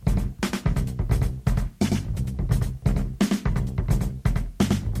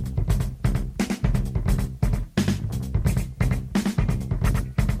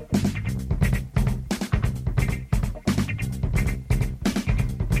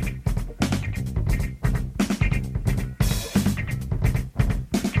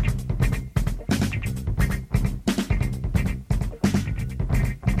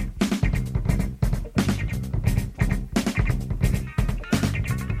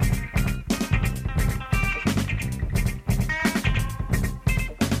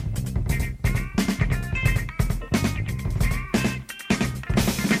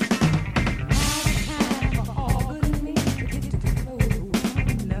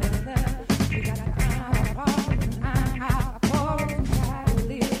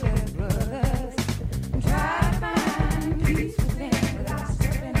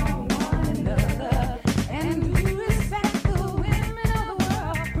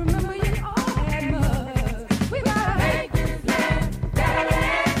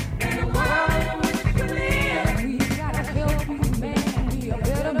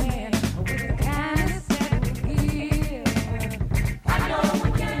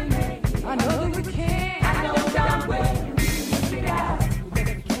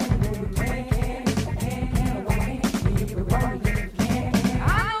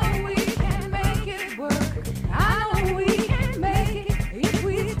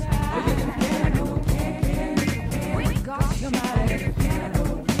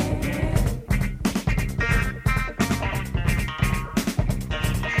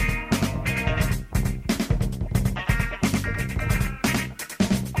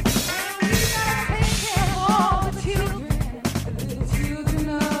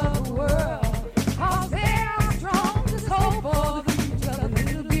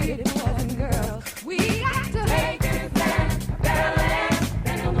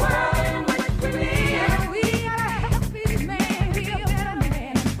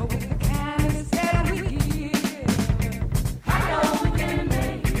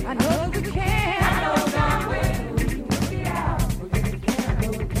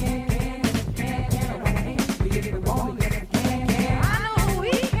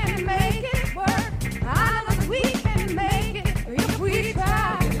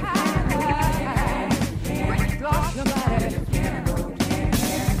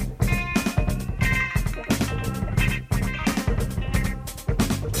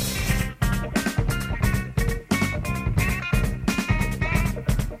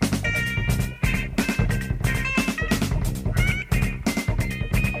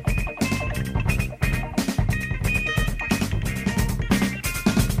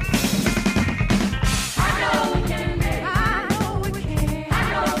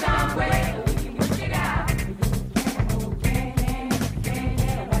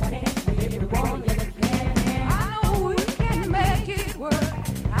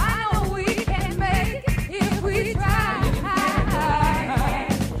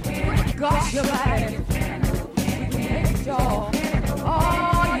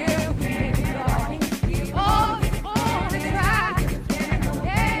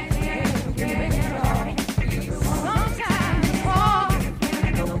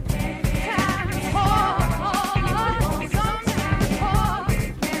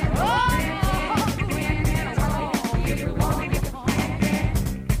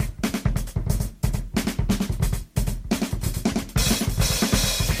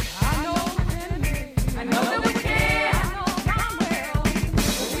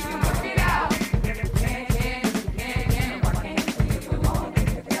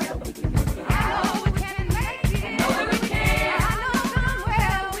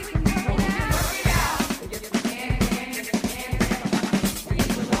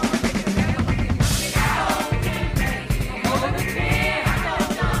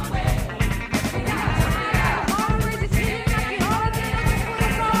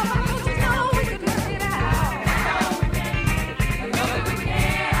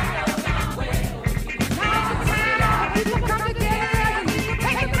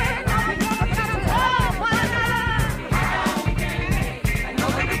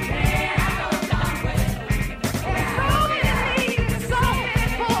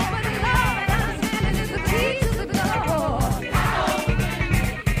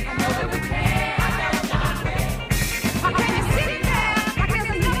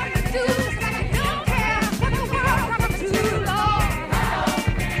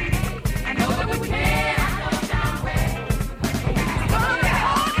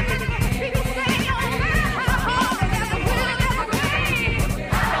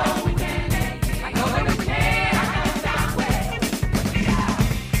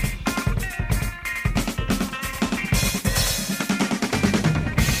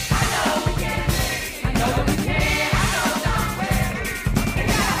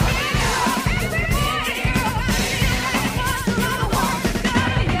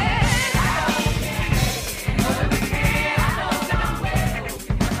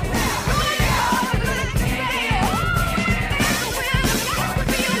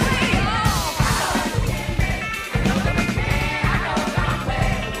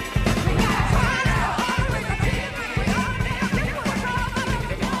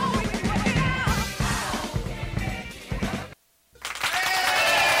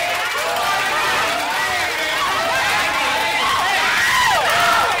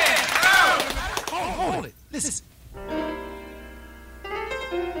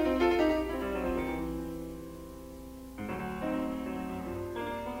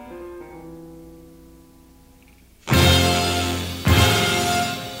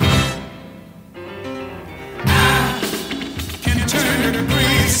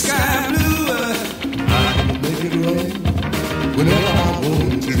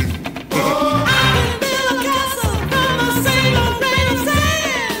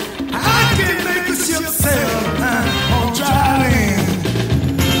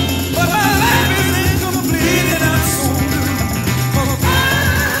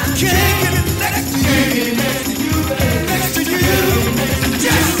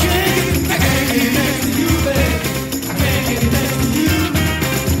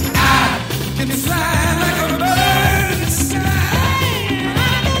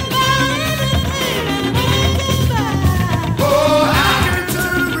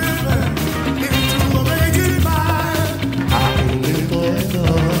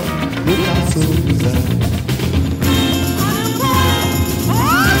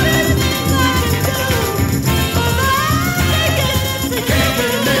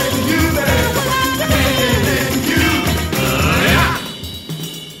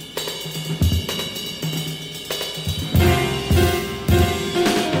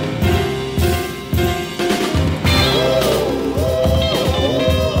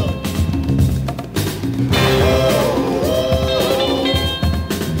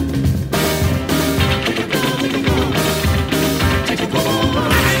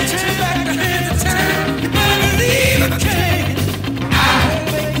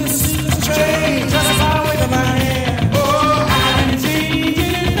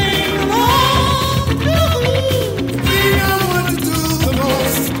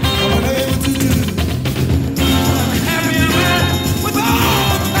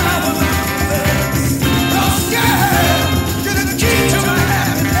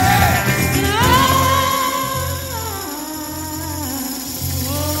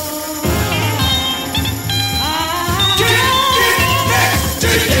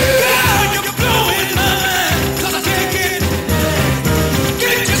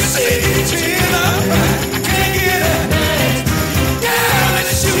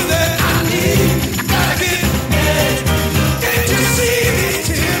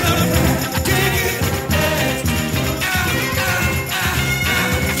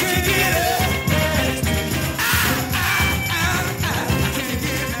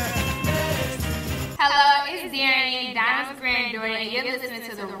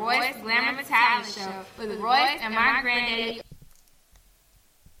 Royce Glamour Talent Show with Royce and my granddaddy.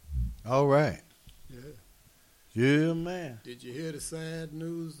 All right. Yeah. Yeah, man. Did you hear the sad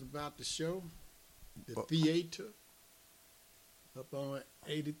news about the show? The theater up on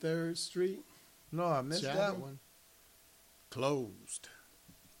 83rd Street? No, I missed that one. Closed.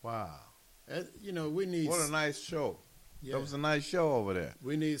 Wow. You know, we need... What a nice show. Yeah. That was a nice show over there.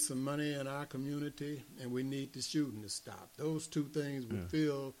 We need some money in our community, and we need the shooting to stop. Those two things would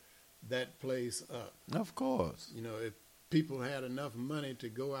fill that place up. Of course. You know, if people had enough money to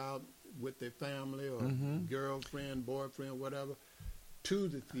go out with their family or girlfriend, boyfriend, whatever, to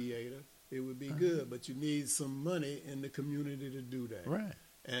the theater, it would be good. But you need some money in the community to do that. Right.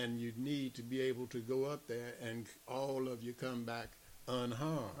 And you need to be able to go up there and all of you come back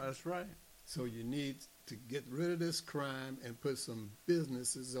unharmed. That's right. So you need to get rid of this crime and put some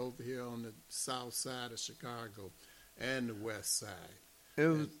businesses over here on the south side of Chicago and the west side.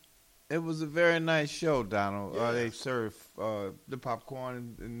 It was a very nice show, Donald. Yeah. They served the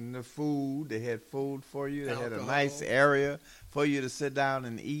popcorn and the food. They had food for you. They had a nice area for you to sit down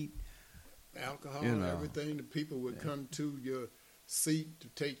and eat. Alcohol, you know. everything. The people would come to your seat to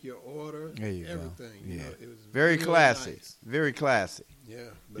take your order. There you everything. go. You Yeah. know, it was very really classy. nice. Very classy. Yeah.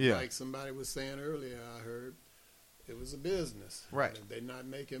 But like somebody was saying earlier, I heard it was a business. Right. And if they're not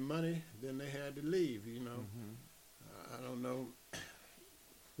making money, then they had to leave, you know. I don't know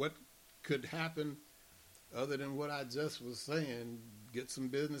what could happen other than what I just was saying. Get some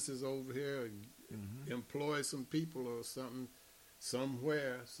businesses over here and employ some people or something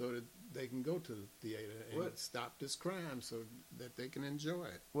somewhere so that they can go to the theater and stop this crime so that they can enjoy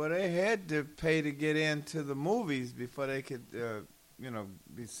it. Well, they had to pay to get into the movies before they could,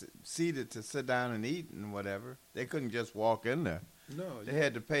 be seated to sit down and eat and whatever. They couldn't just walk in there. No. They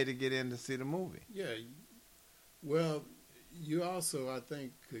had to pay to get in to see the movie. Yeah. Well, you also, I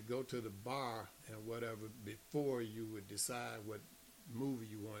think, could go to the bar and whatever before you would decide what movie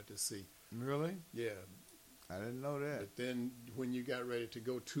you wanted to see. Really? Yeah. I didn't know that. But then when you got ready to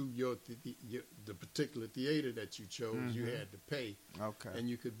go to the particular theater that you chose, you had to pay. Okay. And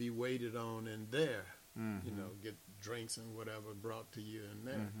you could be waited on in there, you know, get drinks and whatever brought to you in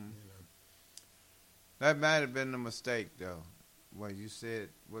there. Mm-hmm. You know. That might have been a mistake, though. When you said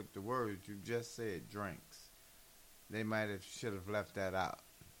what the words you just said, drinks, they should have left that out.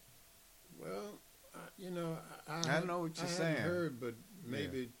 Well, I know what you're saying. I haven't heard, but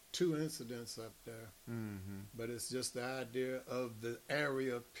maybe 2 incidents up there. Mm-hmm. But it's just the idea of the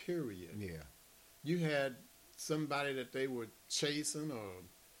area, period. Yeah. You had somebody that they were chasing or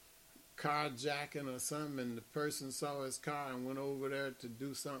carjacking or something, and the person saw his car and went over there to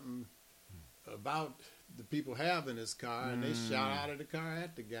do something about the people having his car, and they shot out of the car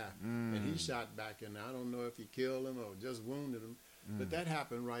at the guy, and he shot back in. I don't know if he killed him or just wounded him, but that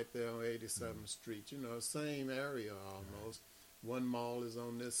happened right there on 87th Street. You know, same area almost. One mall is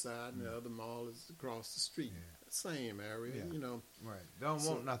on this side, and the other mall is across the street. Yeah. Same area, you know. Right. Don't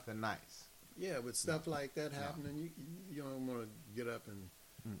want nothing nice. Yeah, with stuff like that happening, you don't want to get up and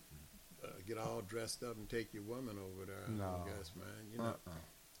get all dressed up and take your woman over there. I guess, man. You know.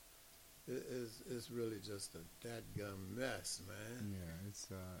 It's really just a dadgum mess, man. Yeah,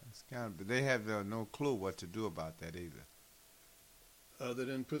 it's kind of. But they have no clue what to do about that either. Other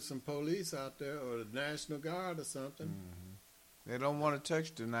than put some police out there or the National Guard or something. Mm-hmm. They don't want to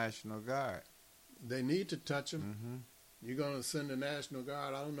touch the National Guard. They need to touch them. Mm-hmm. You're going to send the National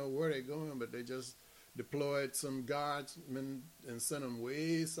Guard. I don't know where they're going, but they just deployed some guardsmen and sent them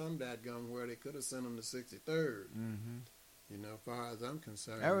way some dadgum where they could have sent them to 63rd. Mm-hmm. You know, as far as I'm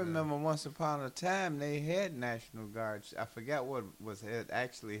concerned. I remember once upon a time they had National Guards. I forgot what had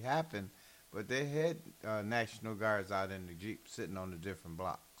actually happened, but they had National Guards out in the Jeep sitting on the different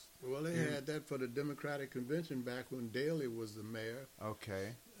blocks. Well, they had that for the Democratic Convention back when Daley was the mayor.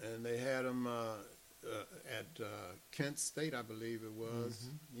 Okay. And they had them at Kent State, I believe it was.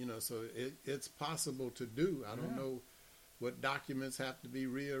 Mm-hmm. You know, so it's possible to do. I don't know what documents have to be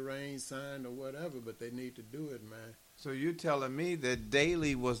rearranged, signed, or whatever, but they need to do it, man. So you're telling me that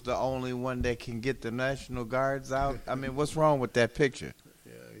Daley was the only one that can get the National Guards out? I mean, what's wrong with that picture?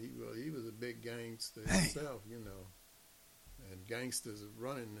 Yeah, he was a big gangster himself, you know. And gangsters are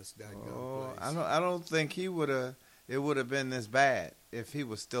running this daggone place. I don't think it would have been this bad if he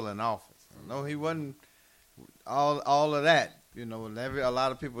was still in office. No, he wasn't all of that. You know, a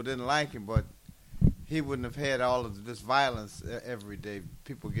lot of people didn't like him, but he wouldn't have had all of this violence every day.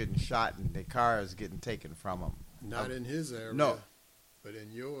 People getting shot and their cars getting taken from them. Not in his area. No. But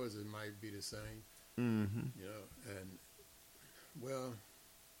in yours, it might be the same. Mm-hmm. You know, and, well,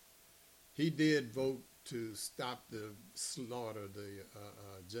 he did vote to stop the slaughter, the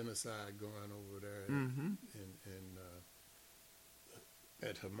genocide going over there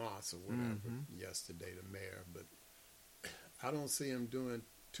at Hamas or whatever yesterday, the mayor. But I don't see him doing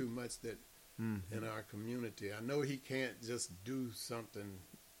too much that in our community. I know he can't just do something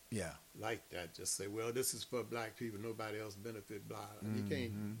like that. Just say, well, this is for black people, nobody else benefit, blah. He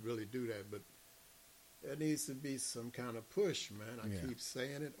can't really do that, but there needs to be some kind of push, man. I keep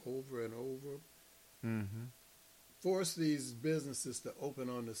saying it over and over. Mm-hmm. Force these businesses to open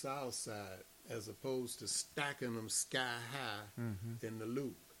on the south side as opposed to stacking them sky high in the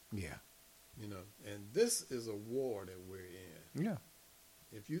loop. Yeah. You know, and this is a war that we're in. Yeah.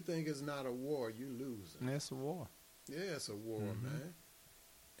 If you think it's not a war, you losing. It's a war. Yeah, it's a war, man.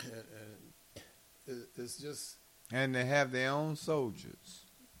 And it's just... And they have their own soldiers.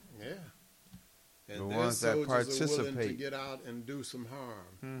 Yeah. And the their ones that soldiers participate. are willing to get out and do some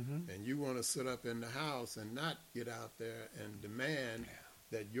harm. And you want to sit up in the house and not get out there and demand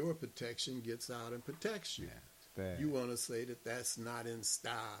that your protection gets out and protects you. It's bad. You want to say that that's not in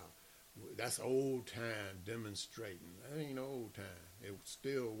style. That's old time demonstrating. That ain't old time. It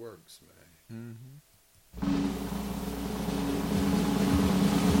still works, man.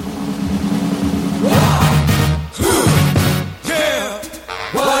 Yeah.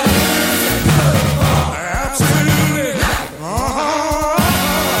 What is it good for? Absolutely.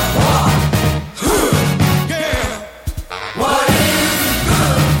 Yeah. What is it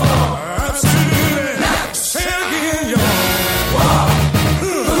good for? Absolutely. Say it again, y'all.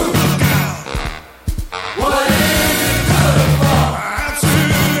 What is it good for?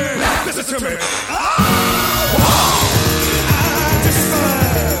 Absolutely. Listen to me.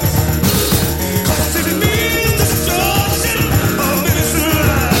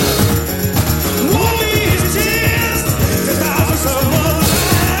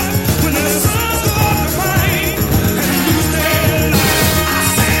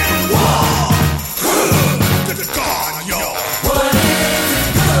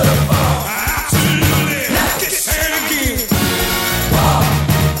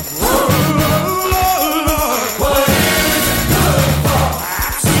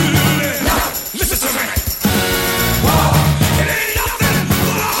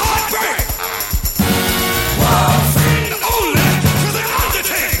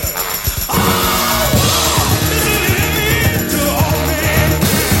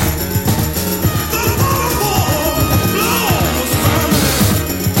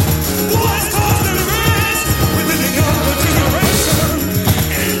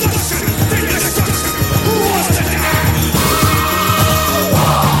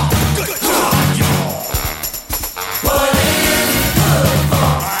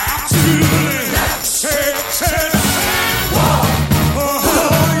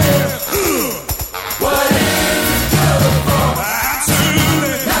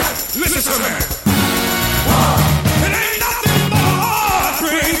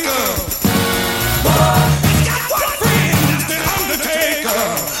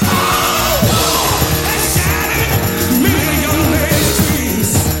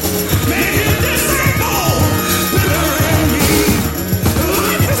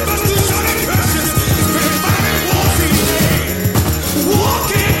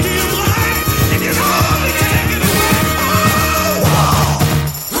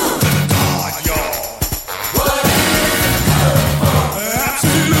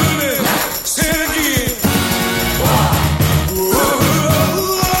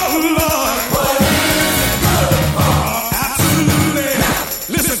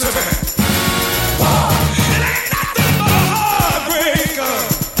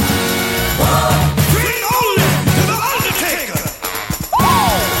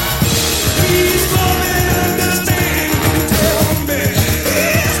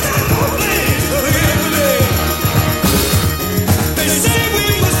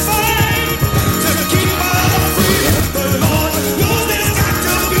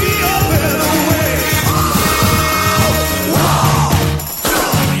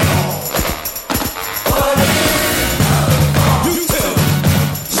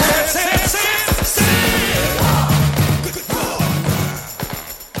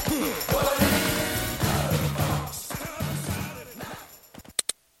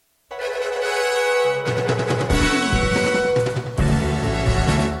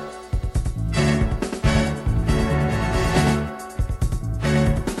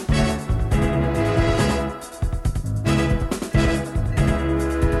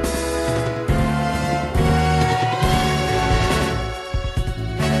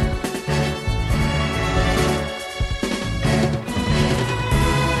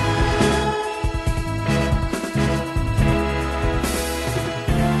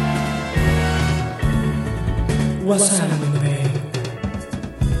 What's happening, babe?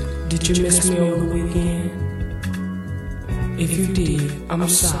 Did you miss me over the weekend? If you did, I'm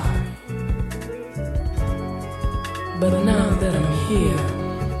sorry. But now that I'm here,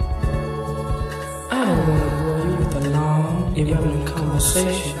 I don't want to bore you with a long, irrelevant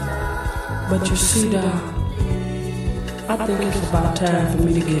conversation. But you see, Doc, I think it's about time for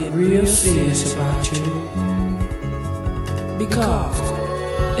me to get real serious about you. Because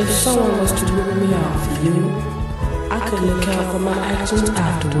if someone was to rip me off of you, I couldn't account for my actions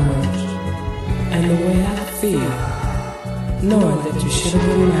afterwards. And the way I feel, knowing that you should have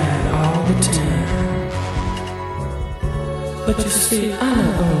been mine all the time. But you see, I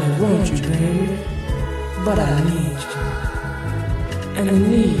not only want you, baby, but I need you. And the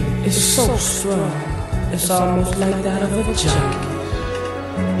need is so strong, it's almost like that of a junkie.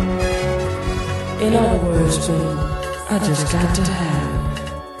 In other words, baby, I just got to have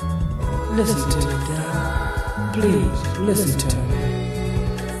it. Listen to me, darling. Please, listen to me.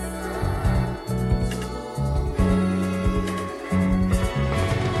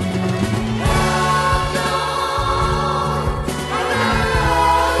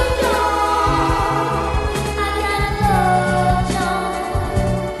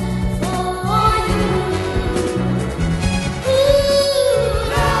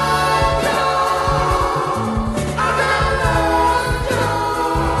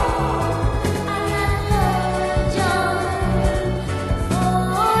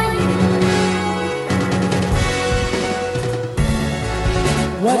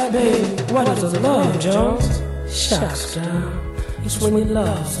 What is a love, Jones? Shucks, darling. It's when you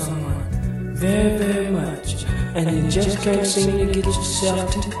love someone very, very much, and you just can't seem to get yourself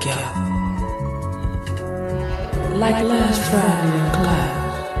together. Like last Friday in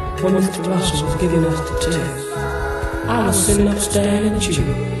class, when Mr. Russell was giving us the test, I was sitting up staring at you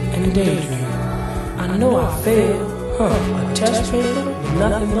and daydreaming. I know I failed, a test paper with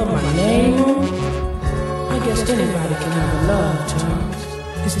nothing but my name on it. I guess anybody can have a love, Jones.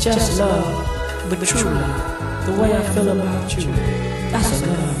 It's just love, but truly, the way I feel about you, that's a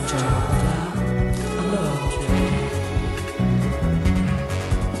love job, a love job.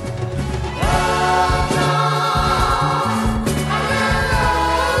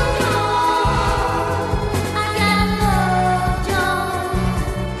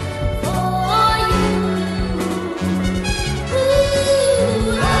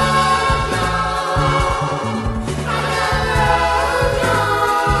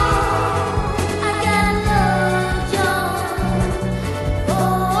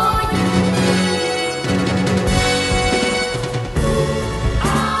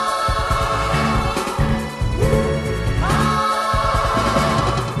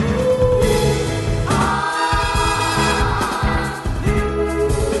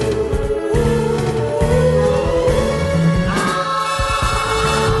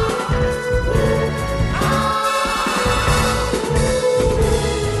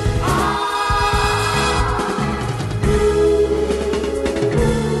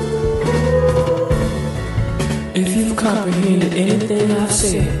 Comprehended anything I've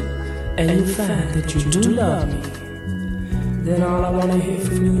said, and you find that you do love me, then all I want to hear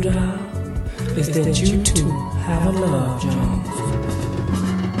from you, darling, is that you too have a love, Jones.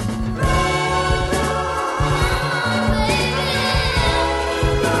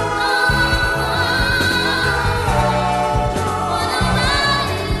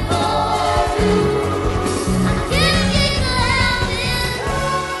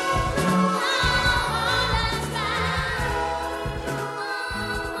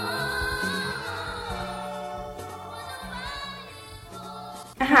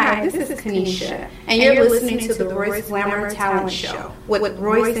 Hi, this is Kanisha, and you're listening to the Royce Glamour Talent Show with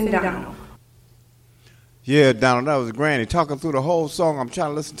Royce and Donald. Yeah, Donald, that was Granny talking through the whole song. I'm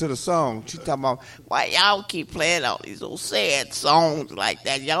trying to listen to the song. She talking about, why y'all keep playing all these old sad songs like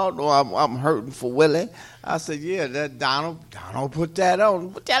that? Y'all know I'm hurting for Willie. I said, yeah, that Donald put that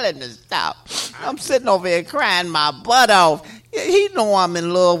on. Tell him to stop. I'm sitting over here crying my butt off. He know I'm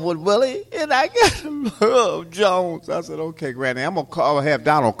in love with Willie, and I got to love Jones. I said, okay, Granny, I'm going to have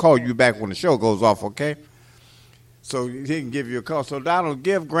Donald call you back when the show goes off, okay? So he can give you a call. So Donald,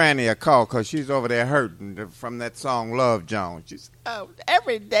 give Granny a call because she's over there hurting from that song Love Jones. She said, oh,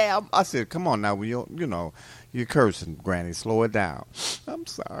 every day. I said, come on now, you know, you're cursing, Granny. Slow it down. I'm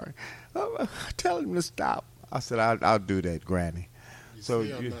sorry. Tell him to stop. I said, I'll do that, Granny. So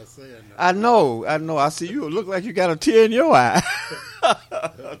I'm not saying that. I know. I see you look like you got a tear in your eye.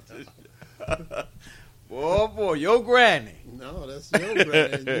 Boy, your Granny. No, that's your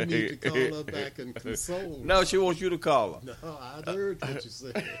Granny. You need to call her back and console her. No, she wants you to call her. No, I heard what you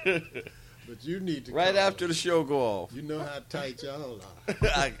said. But you need to right call after the show go off. You know how tight y'all are.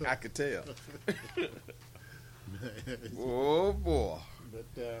 I could tell. Oh boy!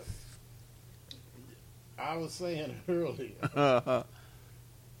 But I was saying earlier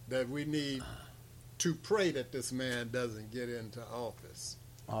that we need to pray that this man doesn't get into office.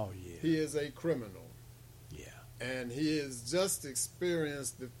 Oh yeah. He is a criminal. Yeah. And he has just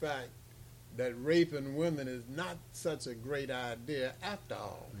experienced the fact that raping women is not such a great idea after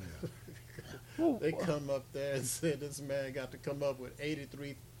all. Yeah. They come up there and said this man got to come up with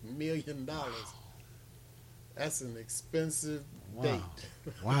 $83 million. That's an expensive date.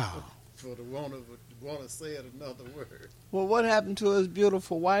 Wow. For the want to say it another word. Well, what happened to his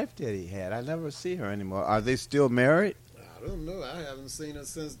beautiful wife that he had? I never see her anymore. Are they still married? I don't know. I haven't seen her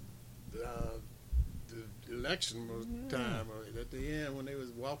since the election time, or at the end when they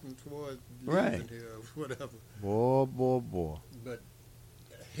was walking toward leaving here or whatever. Boy. But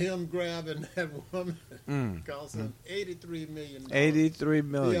him grabbing that woman cost him $83 million. $83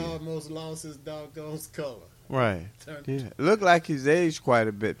 million. He almost lost his doggone color. Right. Yeah. Looked like he's aged quite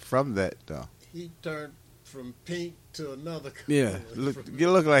a bit from that, though. He turned from pink to another color. Yeah.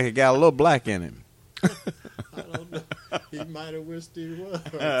 You look like he got a little black in him. I don't know. He might have wished he was.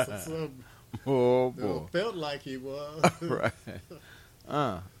 Oh, boy. Felt like he was. Right.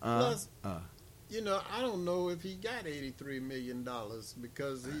 Plus, you know, I don't know if he got $83 million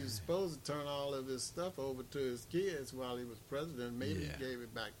because he was supposed to turn all of his stuff over to his kids while he was president. Maybe he gave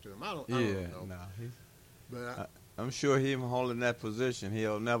it back to him. I don't know. No, but I'm sure him holding that position,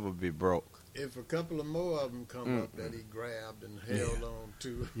 he'll never be broke. If a couple of more of them come up that he grabbed and held on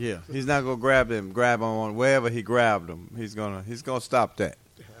to. Yeah, he's not gonna grab on wherever he grabbed him. He's gonna stop that.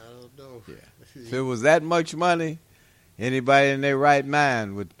 I don't know. Yeah. If it was that much money, anybody in their right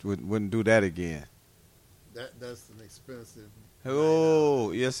mind wouldn't do that again. That's an expensive.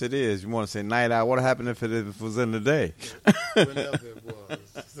 Oh, yes, it is. You want to say night out? What happened if it was in the day? Whenever it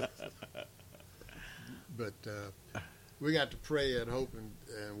was. But we got to pray and hope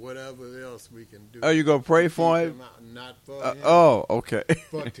and whatever else we can do. Oh, you gonna pray for him? Not for him. Oh, okay.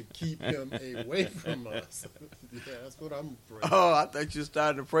 But to keep him away from us. Yeah, that's what I'm praying. Oh, I thought you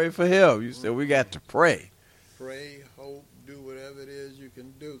started to pray for him. You said we got to pray. Pray, hope, do whatever it is you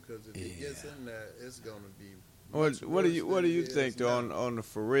can do, because if he gets in there, it's gonna be. What do you think, though, on the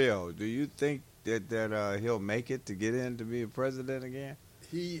for real? Do you think that he'll make it to get in to be a president again?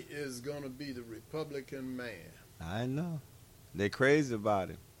 He is going to be the Republican man. I know. They crazy about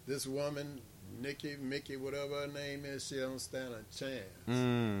him. This woman, Mickey, whatever her name is, she don't stand a chance.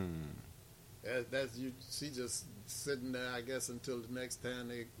 That's you. She just sitting there, I guess, until the next time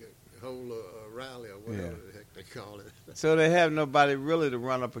they hold a rally or whatever the heck they call it. So they have nobody really to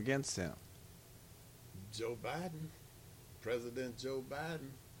run up against him. Joe Biden, President Joe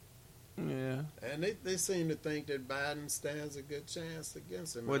Biden. Yeah. And they seem to think that Biden stands a good chance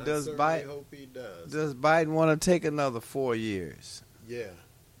against him. Well, I certainly hope he does. Does Biden want to take another 4 years? Yeah.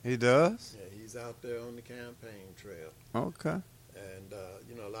 He does? Yeah, he's out there on the campaign trail. Okay. And,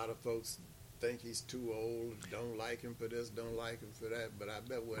 you know, a lot of folks think he's too old, don't like him for this, don't like him for that. But I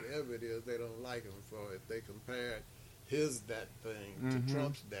bet whatever it is, they don't like him for. If they compare his that thing to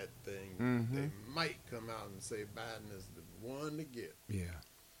Trump's that thing, they might come out and say Biden is the one to get. Yeah.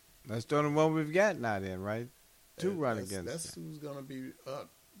 That's the only one we've got now then, right? To run against. That's who's going to be up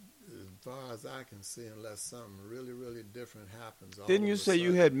as far as I can see, unless something really, really different happens. Didn't you say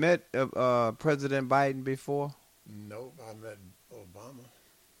you had met President Biden before? Nope, I met Obama.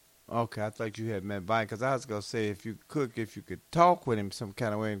 Okay, I thought you had met Biden, because I was going to say if you could talk with him some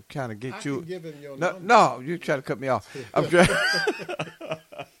kind of way and kind of get I you. can give him your no, number. no, you try to cut me off. I'm trying.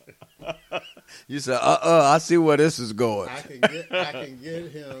 You said, I see where this is going. I can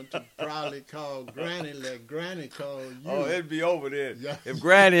get him to probably call Granny, let Granny call you. Oh, it'd be over there. Yeah. If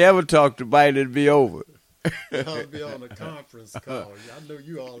Granny ever talked to Biden, it'd be over. I'll be on a conference call. I know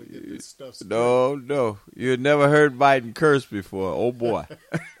you all get this stuff straight. No. You had never heard Biden curse before. Oh, boy.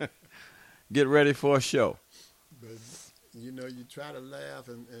 Get ready for a show. But, you know, you try to laugh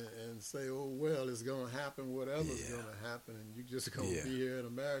and say, oh, well, it's going to happen, whatever's going to happen, and you just going to be here in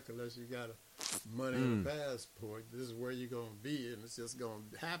America unless you got money and a passport. This is where you're going to be, and it's just going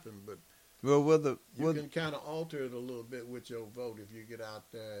to happen. But you can kind of alter it a little bit with your vote if you get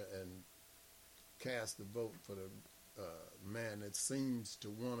out there and cast the vote for the man that seems to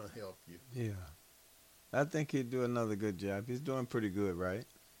want to help you. Yeah. I think he'd do another good job. He's doing pretty good, right?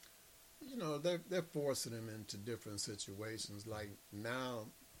 You know, they're forcing him into different situations. Like now,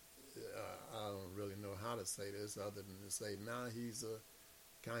 I don't really know how to say this other than to say now he's a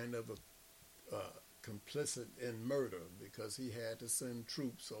kind of a complicit in murder because he had to send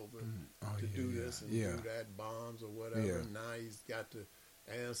troops over to do this and do that, bombs or whatever. Yeah. Now he's got to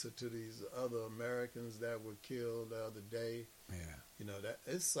answer to these other Americans that were killed the other day. Yeah. You know, that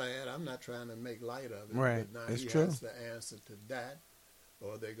it's sad. I'm not trying to make light of it. Right. But now It's he true. has to answer to that,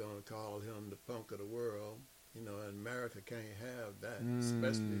 or they're going to call him the punk of the world. You know, and America can't have that,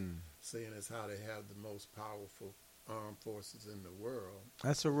 especially seeing as how they have the most powerful armed forces in the world.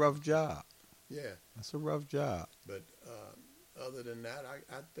 That's a rough job. Yeah. That's a rough job. But other than that,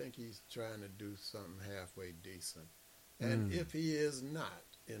 I think he's trying to do something halfway decent. And if he is not,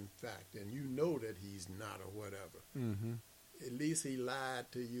 in fact, and you know that he's not or whatever, at least he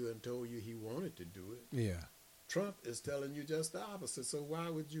lied to you and told you he wanted to do it. Yeah. Trump is telling you just the opposite. So why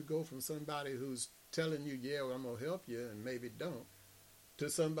would you go from somebody who's telling you, yeah, well, I'm going to help you and maybe don't, to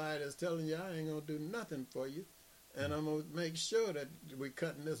somebody that's telling you, I ain't going to do nothing for you, and I'm going to make sure that we're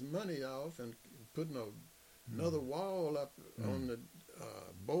cutting this money off and putting another wall up on the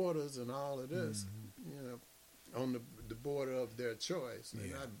borders and all of this, you know, on the border of their choice.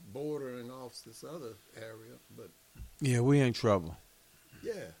 They're not bordering off this other area, but... Yeah, we in trouble.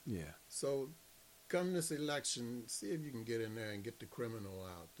 Yeah. Yeah. So come this election, see if you can get in there and get the criminal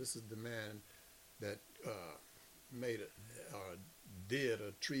out. This is the man that did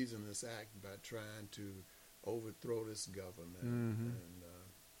a treasonous act by trying to overthrow this government. And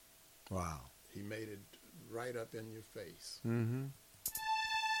wow. He made it right up in your face.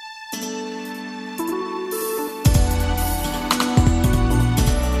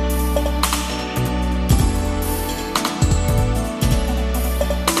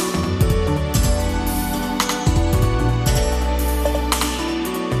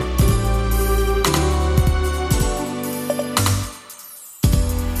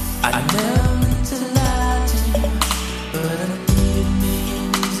 I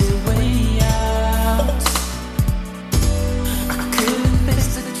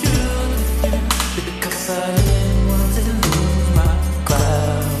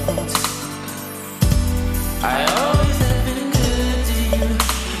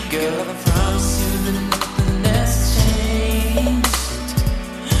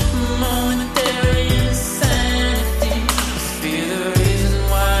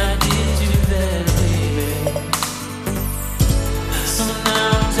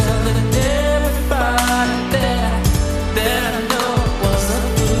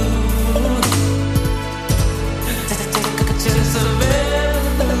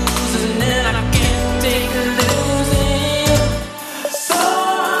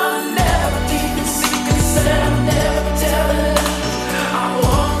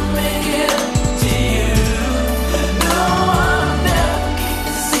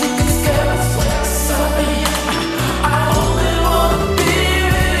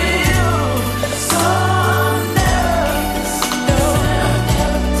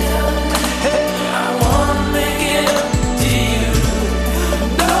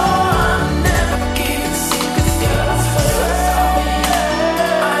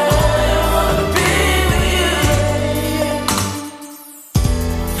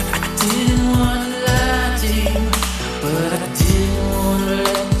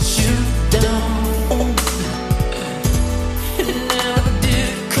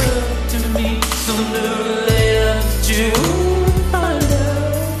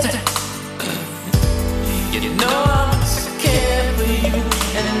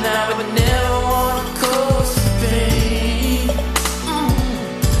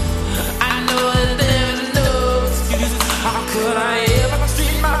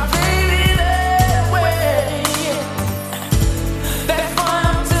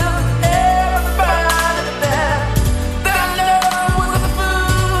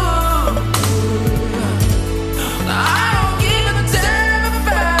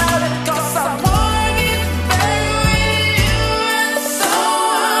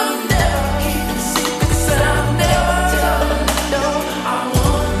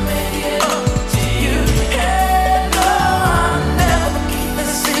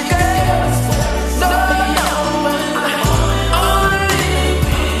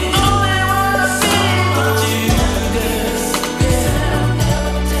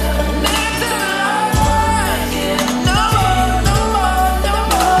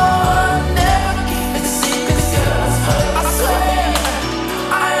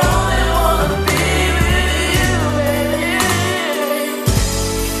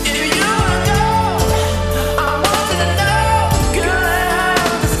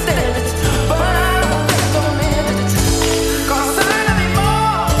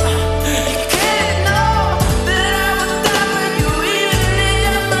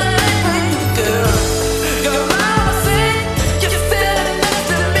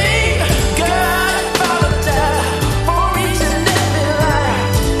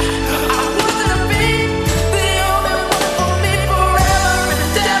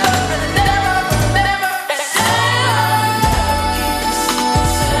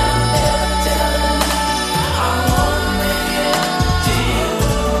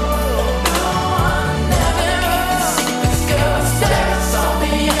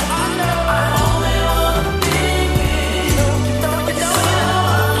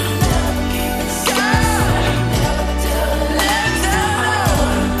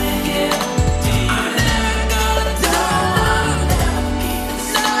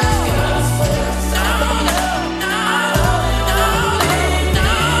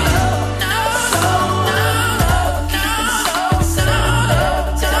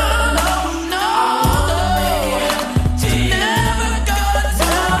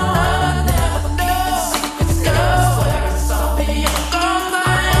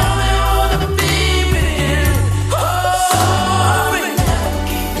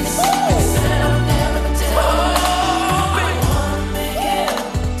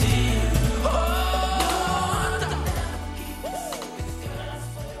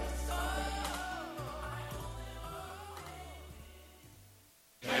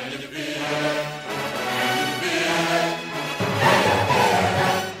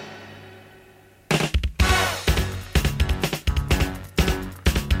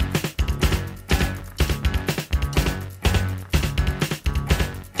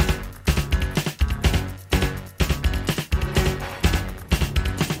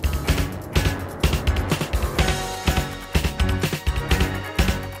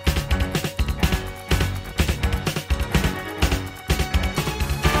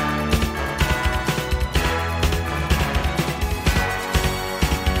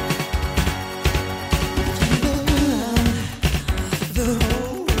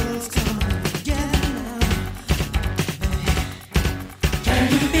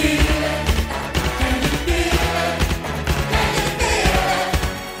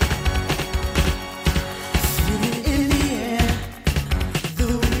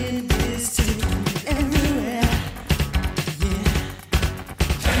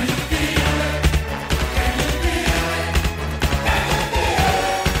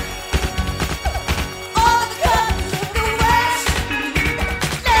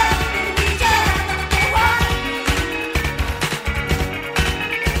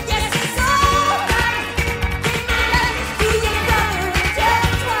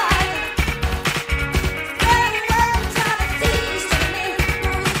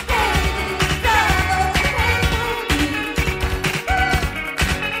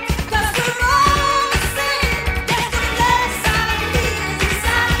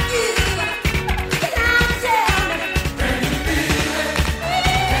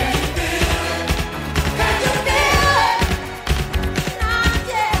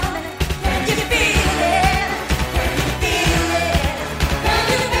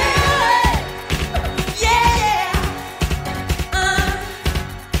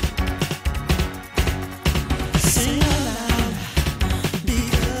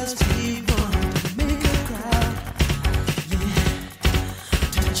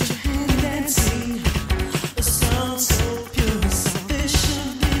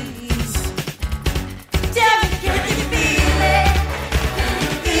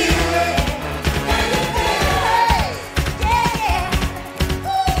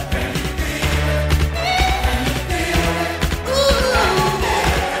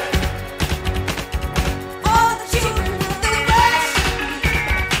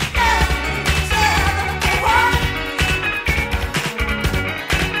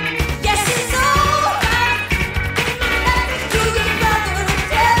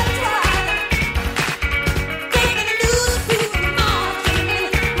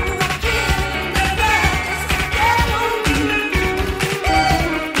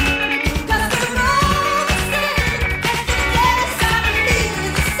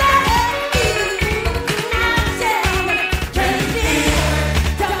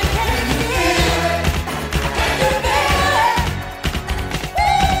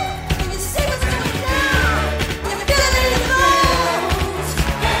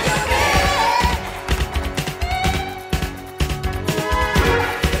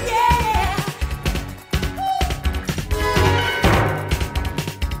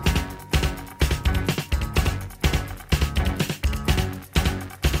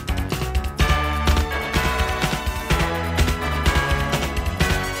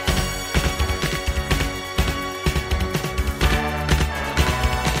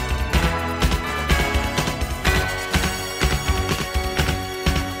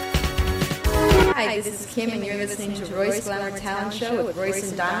Royce Glamour Talent Show with Royce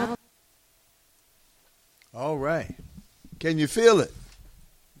and Donald. All right. Can you feel it?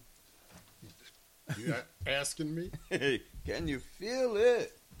 You asking me? Hey, can you feel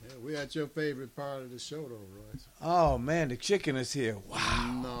it? Yeah, we at your favorite part of the show, though, Royce. Oh, man, the chicken is here.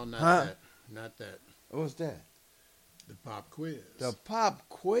 Wow. No, not that. Not that. What's that? The pop quiz. The pop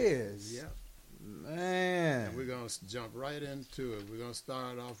quiz? Yep. Man. And we're going to jump right into it. We're going to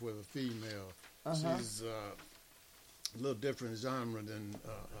start off with a female. She's a little different genre than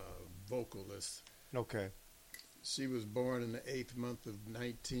vocalist. Okay. She was born in the 8th month of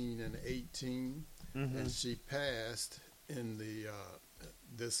 1918, and she passed in the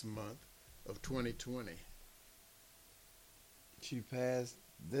this month of 2020. She passed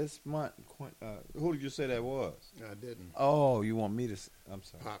this month. Who did you say that was? I didn't. Oh, you want me to? I'm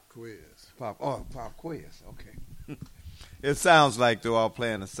sorry. Pop quiz. Pop quiz. Okay. It sounds like, though, all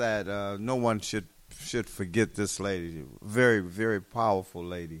playing aside, no one should forget this lady. Very, very powerful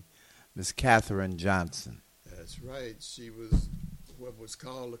lady, Miss Katherine Johnson. That's right. She was what was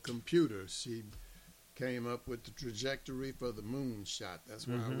called a computer. She came up with the trajectory for the moon shot. That's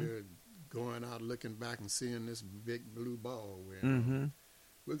why we're going out looking back and seeing this big blue ball we're on.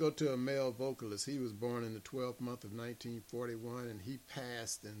 We'll go to a male vocalist. He was born in the 12th month of 1941, and he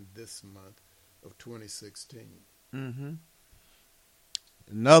passed in this month of 2016.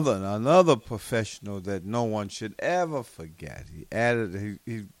 Another professional that no one should ever forget.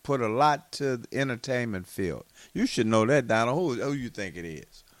 He put a lot to the entertainment field. You should know that, Donald. Who you think it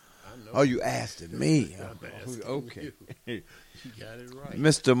is? I know. Oh, you asked it me. I'm asking Okay. You got it right.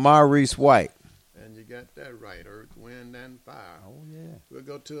 Mr. Maurice White. And you got that right. Earth, Wind, and Fire. Oh, yeah. We'll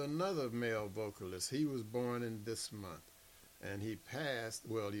go to another male vocalist. He was born in this month. And he passed,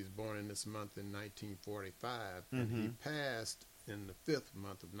 he's born in this month in 1945. And he passed in the 5th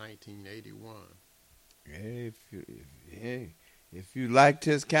month of 1981. If you liked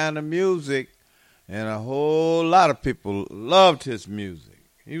his kind of music, and a whole lot of people loved his music.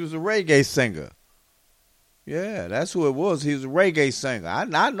 He was a reggae singer. Yeah, that's who it was. He was a reggae singer.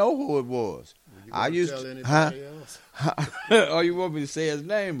 I know who it was. I used to tell anybody else? Oh, you want me to say his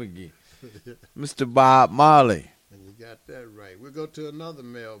name again? Mr. Bob Marley. And you got that right. We'll go to another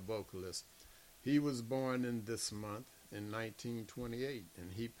male vocalist. He was born in this month in 1928,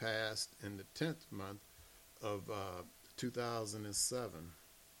 and he passed in the 10th month of 2007.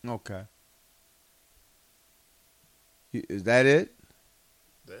 Okay. Is that it?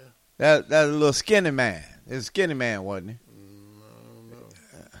 Yeah. That little skinny man. It's a skinny man, wasn't he? I don't know.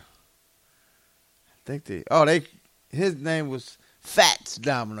 I think his name was Fats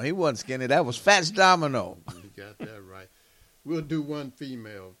Domino. He wasn't skinny. That was Fats Domino. You got that right. We'll do one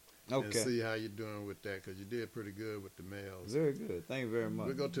female. Okay. And see how you're doing with that, because you did pretty good with the males. Very good. Thank you very much.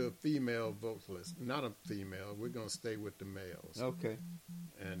 We'll go to a female vocalist. Not a female. We're going to stay with the males. Okay.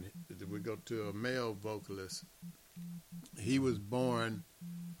 And we go to a male vocalist. He was born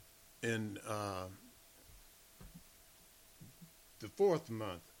in the 4th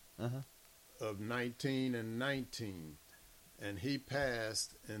month of 1919. And he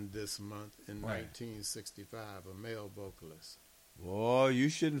passed in this month in 1965, a male vocalist. Boy, you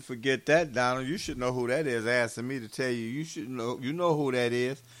shouldn't forget that, Donald. You should know who that is. Asking me to tell you, you should know. You know who that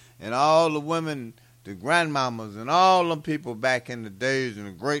is. And all the women, the grandmamas, and all them people back in the days, and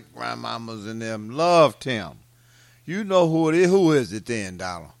the great grandmamas and them loved him. You know who it is. Who is it then,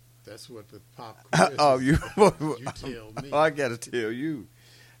 Donald? That's what the pop quiz is. You tell me. I got to tell you.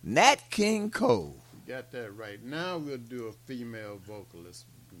 Nat King Cole. You got that right. Now we'll do a female vocalist.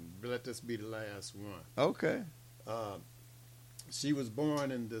 Let this be the last one. Okay. She was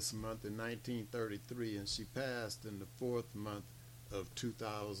born in this month in 1933, and she passed in the 4th month of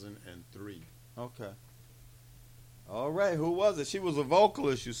 2003. Okay. All right. Who was it? She was a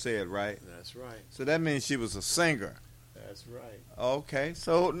vocalist, you said, right? That's right. So that means she was a singer. That's right. Okay.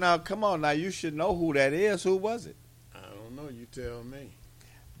 So now, come on. Now, you should know who that is. Who was it? I don't know. You tell me.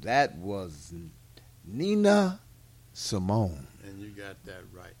 That was Nina Simone. And you got that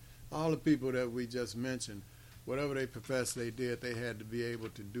right. All the people that we just mentioned, whatever they professed they did, they had to be able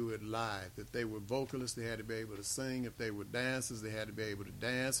to do it live. If they were vocalists, they had to be able to sing. If they were dancers, they had to be able to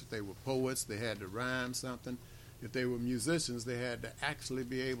dance. If they were poets, they had to rhyme something. If they were musicians, they had to actually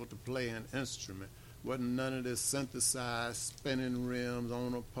be able to play an instrument. Wasn't none of this synthesized, spinning rims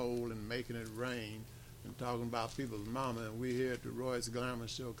on a pole and making it rain and talking about people's mama. And we here at the Royce Glamour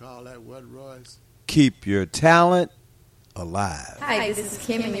Show call that what, Royce? Keep your talent alive. Hi, this is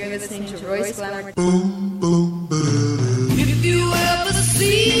Kim, and you're listening to Royce Glamour. If you ever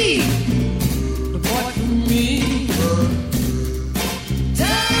see the boy from me,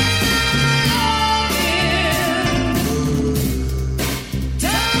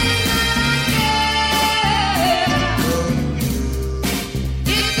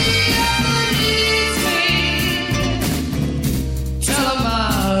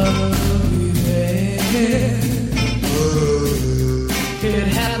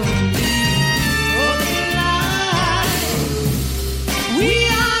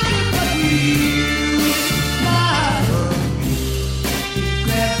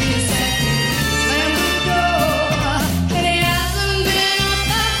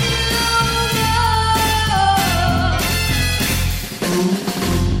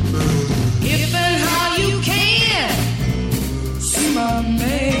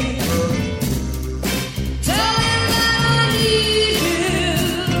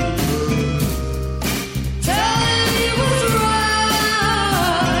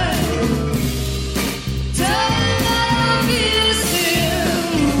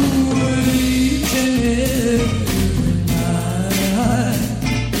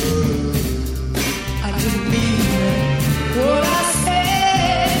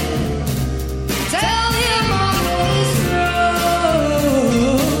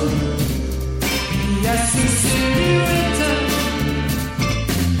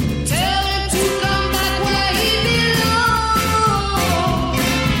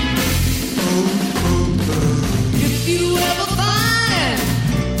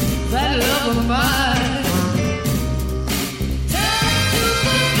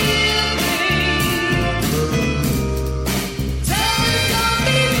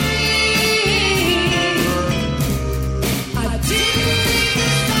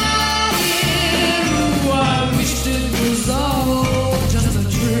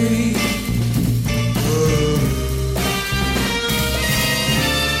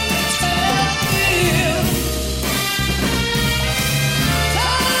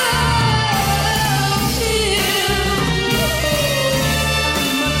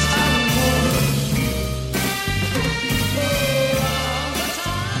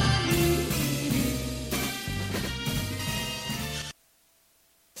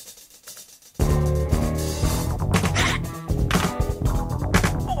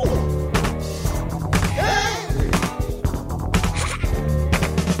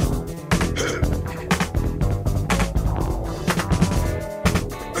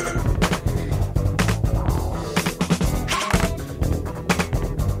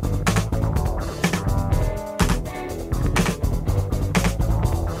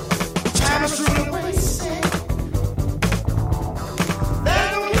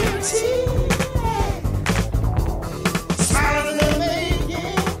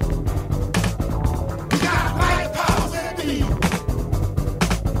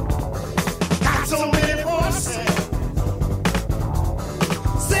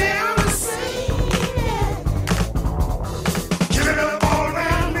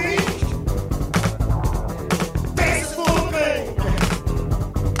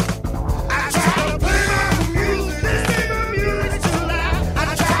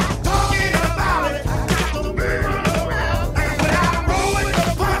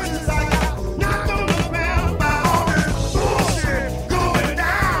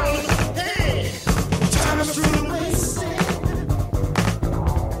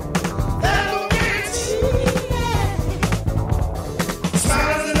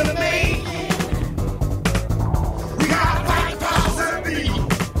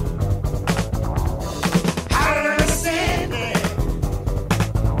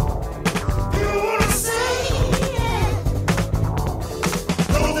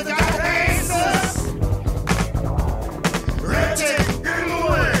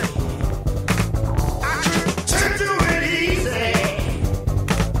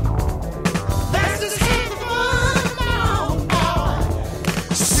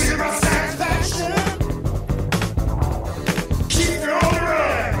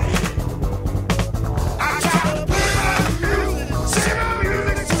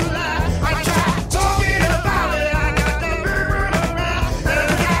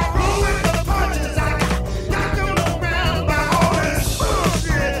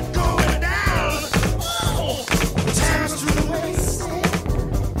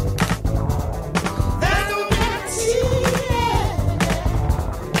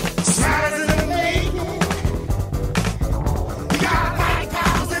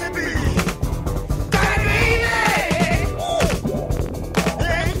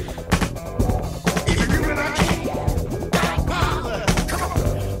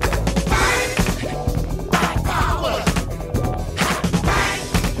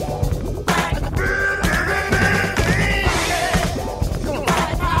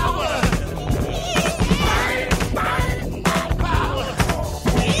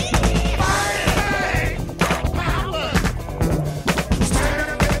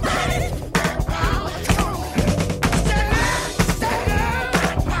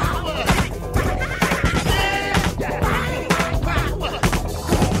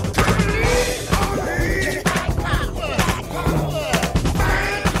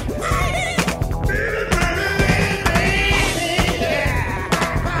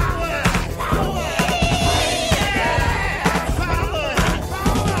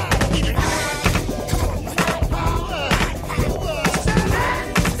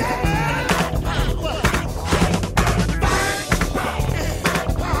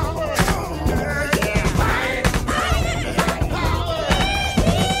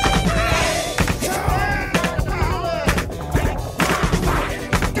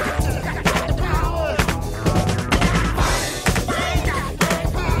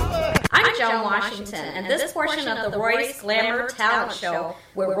 And this portion of the Royce Glamour Talent Show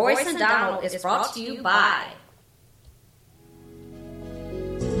with Royce and Donald is brought to you by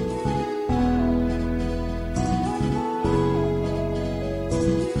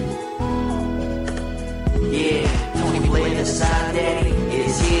Tony Blair, the side daddy,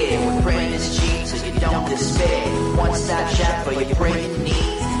 is here with Brandon's cheap so you don't despair. One-stop shop for your breaking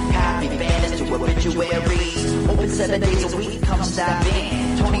needs. Copy banners to obituaries. Open 7 days a week, come stop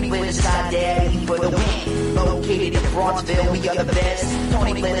in. Tony Blair, the side daddy, for the win. Located in Bronxville, we are the best.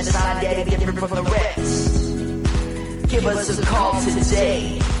 Tony Blair, the side daddy, different from the rest. Give us a call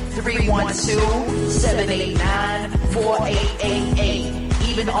today. 312-789-4888.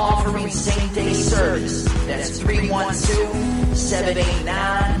 Even offering same-day service. That's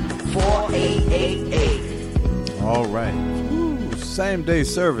 312-789-4888. All right. Ooh, same-day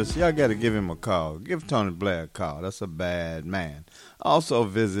service. Y'all got to give him a call. Give Tony Blair a call. That's a bad man. Also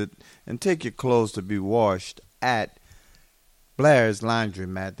visit and take your clothes to be washed at Blair's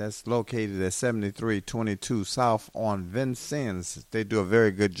Laundromat. That's located at 7322 South on Vincennes. They do a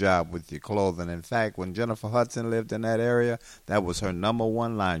very good job with your clothing. In fact, when Jennifer Hudson lived in that area, that was her number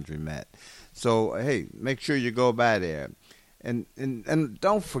one laundromat. So, hey, make sure you go by there. And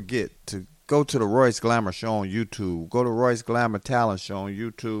don't forget to go to the Royce Glamour Show on YouTube. Go to Royce Glamour Talent Show on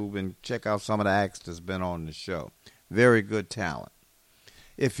YouTube and check out some of the acts that's been on the show. Very good talent.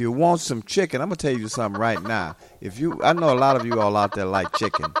 If you want some chicken, I'm going to tell you something right now. I know a lot of you all out there like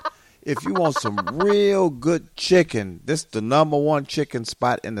chicken. If you want some real good chicken, this is the number one chicken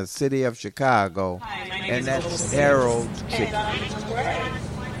spot in the city of Chicago. Hi, my name and is that's Harold's Chicken.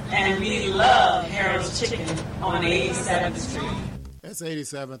 And we love Harold's Chicken on 87th Street. That's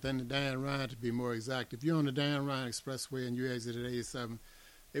 87th and the Dan Ryan, to be more exact. If you're on the Dan Ryan Expressway and you exit at 87th,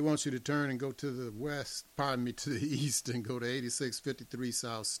 they want you to turn and go to the to the east and go to 8653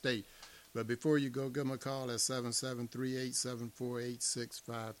 South State. But before you go, give them a call at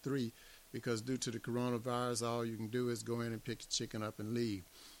 773-874-8653 because due to the coronavirus, all you can do is go in and pick your chicken up and leave.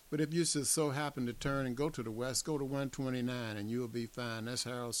 But if you just so happen to turn and go to the west, go to 129 and you'll be fine. That's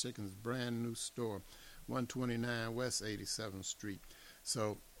Harold's Chicken's brand new store, 129 West 87th Street.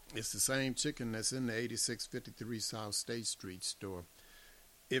 So it's the same chicken that's in the 8653 South State Street store.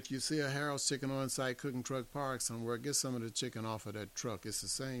 If you see a Harold's Chicken on-site cooking truck parked somewhere, get some of the chicken off of that truck. It's the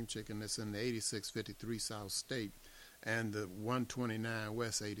same chicken that's in the 8653 South State and the 129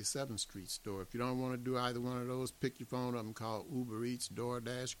 West 87th Street store. If you don't want to do either one of those, pick your phone up and call Uber Eats,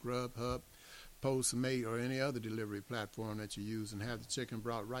 DoorDash, Grubhub, Postmate, or any other delivery platform that you use and have the chicken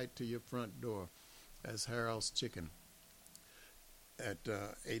brought right to your front door. That's Harold's Chicken at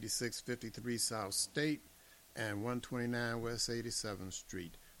 8653 South State and 129 West 87th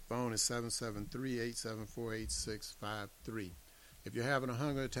Street. Phone is 773-874-8653. If you're having a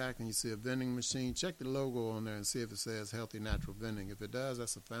hunger attack and you see a vending machine, check the logo on there and see if it says Healthy Natural Vending. If it does,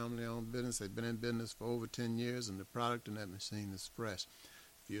 that's a family-owned business. They've been in business for over 10 years, and the product in that machine is fresh.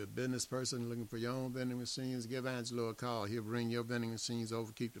 If you're a business person looking for your own vending machines, give Angelo a call. He'll bring your vending machines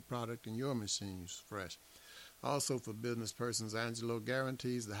over, keep the product in your machines fresh. Also, for business persons, Angelo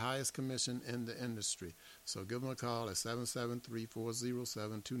guarantees the highest commission in the industry. So give him a call at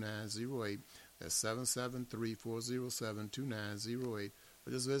 773-407-2908. That's 773-407-2908.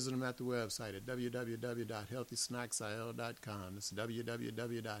 Or just visit them at the website at www.healthysnacksil.com. It's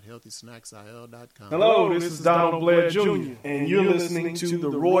www.healthysnacksil.com. Hello, this is Donald Blair Jr., and you're listening to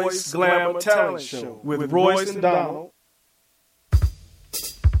the Royce Glamour Talent Show with Royce and Donald.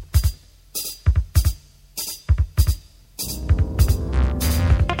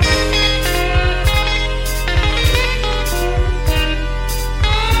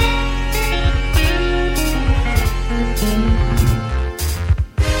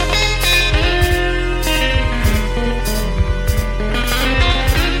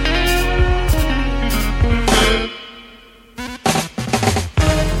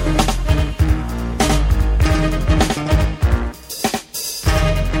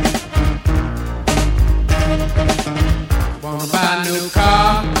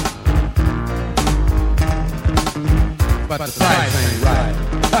 But the price ain't right.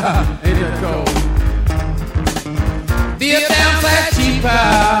 Ain't it cold? Be a damn flat cheaper.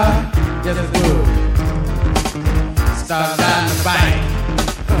 Yes, it would. Start riding the bike.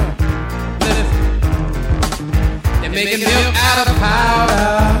 They're making milk out of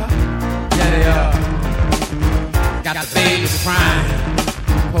powder. Yeah, they are. Got the babies crying.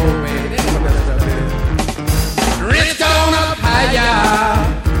 Poor baby, they know what that stuff is. Rent's gone up higher.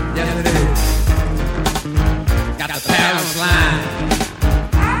 Yes, it is. Got the parents lying.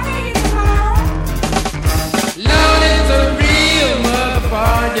 Lord, it's a real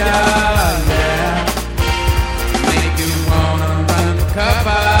motherfucker, yeah. Make you wanna run the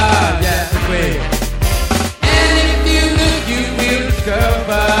cover, yes it will. And if you look, you will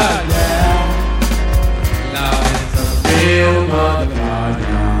discover, yeah. Lord, it's a real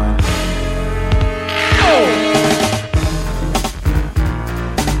motherfucker. Oh!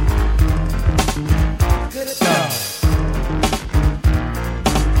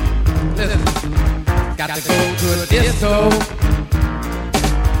 Got to go to a disco.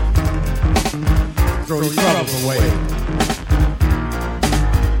 Throw your troubles away.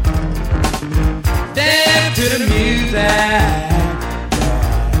 Dance to the music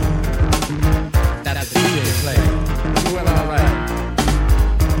that the DJ play. Well, alright.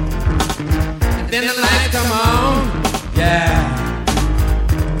 And then the lights come on. Yeah.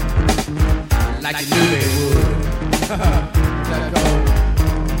 Like you knew they would. Let go.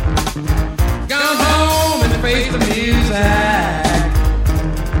 Come home and face the music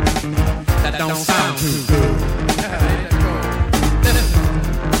that don't sound too good.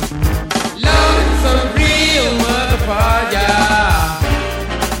 Lord, it's a real motherfucker.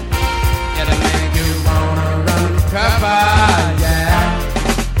 Yeah, that make you wanna run the cover, yeah.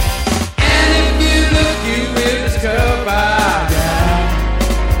 And if you look, you will discover,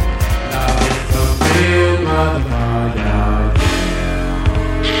 yeah. Lord, it's a real motherfucker.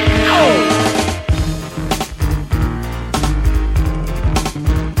 Oh!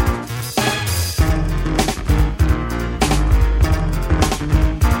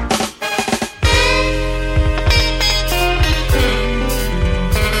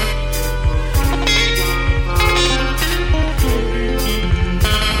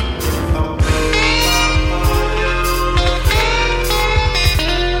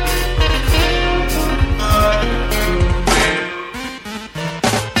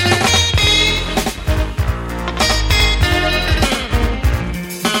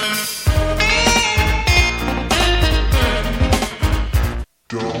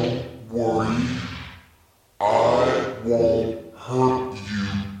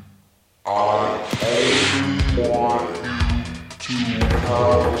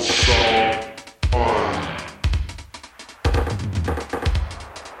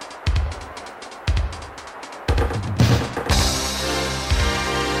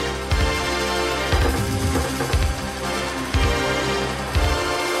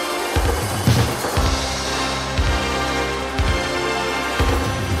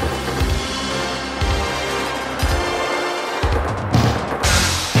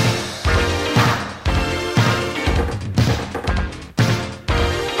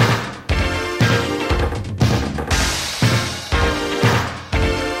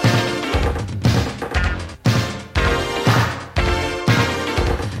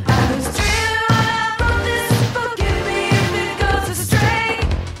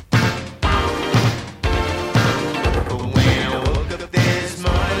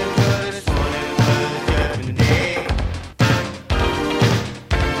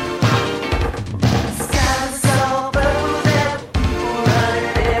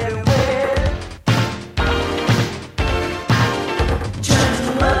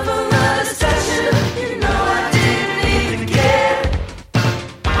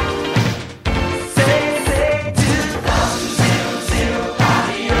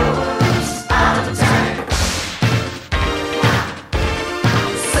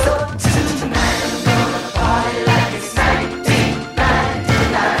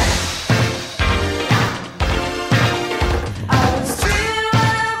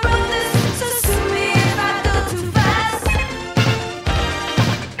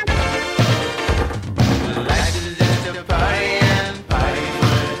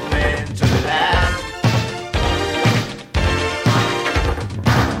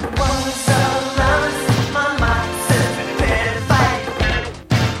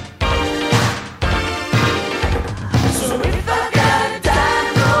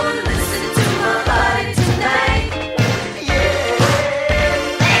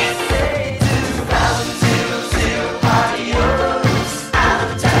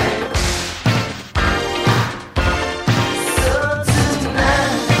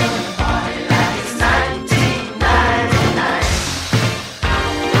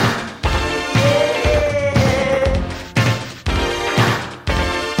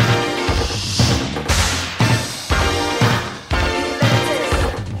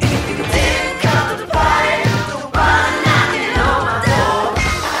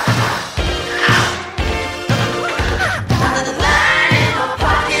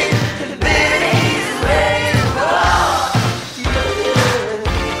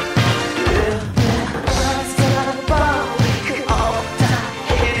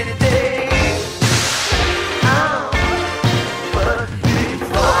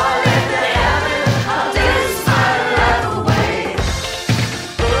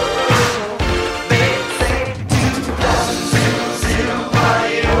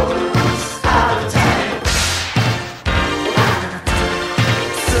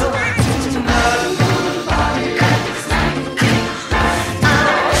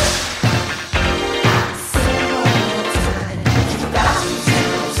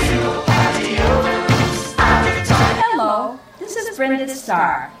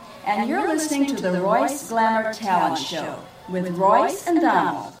 star, and you're listening to the Royce Glamour Talent Show with Royce and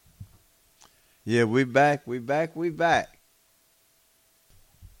Donald. Yeah, we back.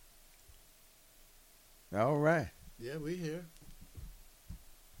 All right. Yeah, we here.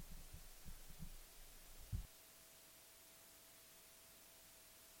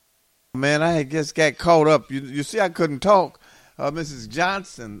 Man, I just got caught up. You see, I couldn't talk. Mrs.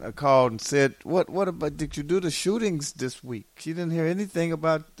 Johnson called and said, "What about? Did you do the shootings this week?" She didn't hear anything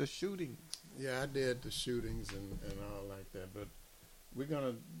about the shootings. Yeah, I did the shootings and all like that, but we're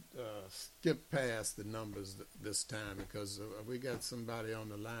gonna skip past the numbers this time because we got somebody on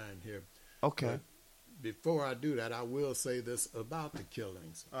the line here. Okay. But before I do that, I will say this about the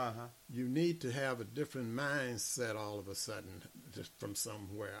killings. You need to have a different mindset all of a sudden just from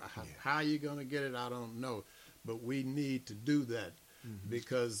somewhere. How you going to get it, I don't know. But we need to do that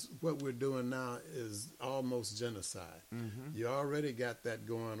because what we're doing now is almost genocide. You already got that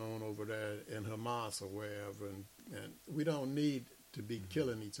going on over there in Hamas or wherever, and we don't need to be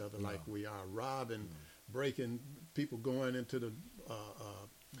killing each other like we are, robbing, breaking, people going into the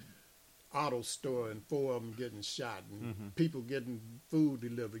auto store and 4 of them getting shot, and people getting food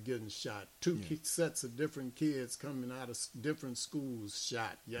delivered getting shot. 2 sets of different kids coming out of different schools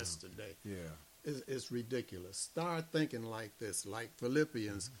shot yesterday. It's ridiculous. Start thinking like this, like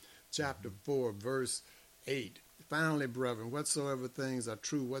Philippians chapter 4 verse 8. Finally, brethren, whatsoever things are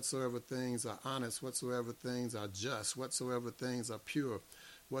true, whatsoever things are honest, whatsoever things are just, whatsoever things are pure,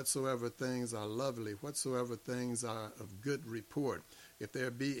 whatsoever things are lovely, whatsoever things are of good report, if there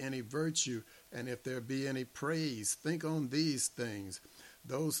be any virtue, and if there be any praise, think on these things,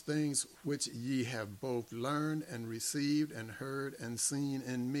 those things which ye have both learned and received and heard and seen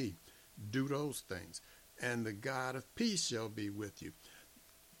in me. Do those things, and the God of peace shall be with you.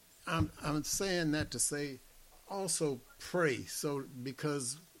 I'm saying that to say also pray, so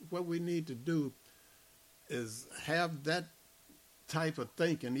because what we need to do is have that type of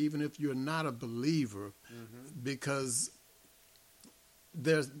thinking, even if you're not a believer, because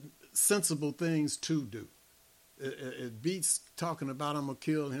there's sensible things to do. It beats talking about I'm going to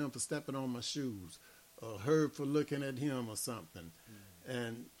kill him for stepping on my shoes or her for looking at him or something.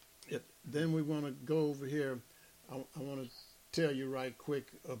 And then we want to go over here. I want to tell you right quick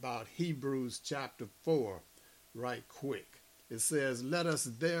about Hebrews chapter 4 right quick. It says, let us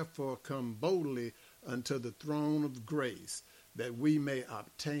therefore come boldly unto the throne of grace, that we may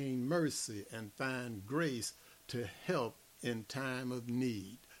obtain mercy and find grace to help in time of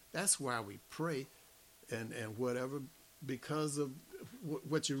need. That's why we pray and whatever, because of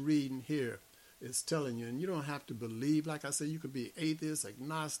what you're reading here is telling you. And you don't have to believe. Like I said, you could be atheist,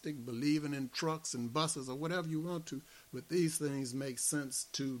 agnostic, believing in trucks and buses or whatever you want to, but these things make sense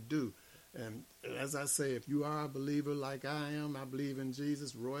to do. And as I say, if you are a believer like I am, I believe in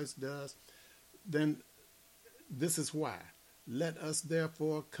Jesus, Royce does, then this is why. Let us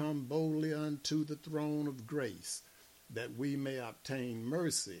therefore come boldly unto the throne of grace, that we may obtain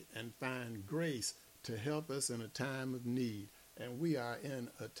mercy and find grace to help us in a time of need. And we are in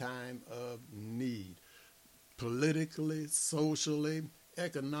a time of need. Politically, socially,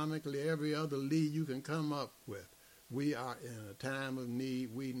 economically, every other need you can come up with. We are in a time of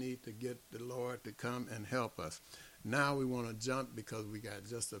need. We need to get the Lord to come and help us. Now we want to jump because we got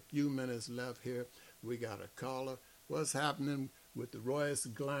just a few minutes left here. We got a caller. What's happening with the Royce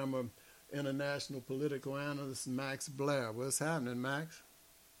Glamour International Political Analyst, Max Blair? What's happening, Max?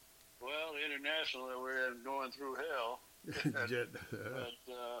 Well, internationally, we're going through hell.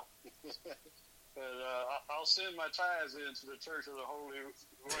 But I'll send my tithes into the Church of the Holy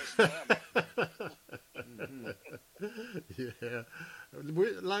Royce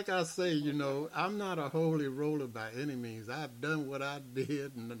Glamour. Like I say, I'm not a holy roller by any means. I've done what I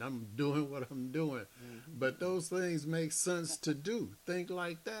did, and I'm doing what I'm doing. But those things make sense to do. Think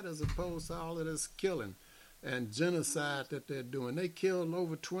like that as opposed to all of this killing and genocide that they're doing. They killed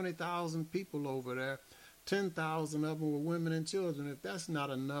over 20,000 people over there. 10,000 of them were women and children. If that's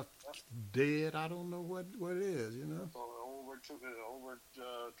not enough dead, I don't know what it is, Over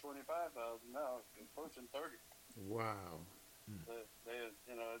 25,000 now, approaching 30. Wow.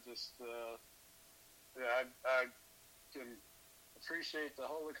 I can appreciate the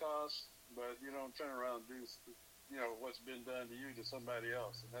Holocaust, but you don't turn around and do, what's been done to you to somebody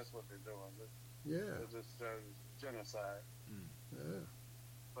else, and that's what they're doing. It's just genocide. Yeah.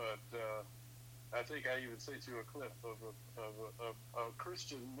 But I think I even sent you a clip of a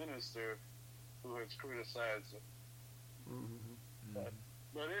Christian minister who has criticized it.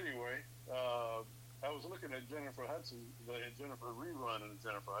 But anyway, I was looking at Jennifer Hudson, the Jennifer rerun of the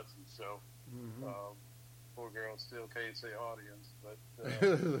Jennifer Hudson show, Poor girl still can't say audience, but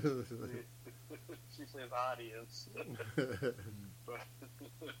she says audience.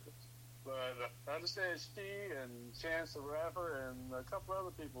 but I understand she and Chance the Rapper and a couple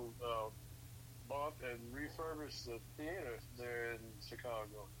other people bought and refurbished the theater there in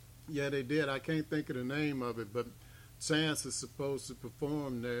Chicago. Yeah, they did. I can't think of the name of it, but Chance is supposed to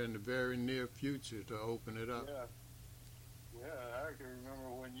perform there in the very near future to open it up. Yeah, I can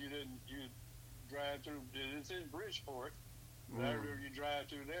remember when you drive through. It's in Bridgeport. I remember you drive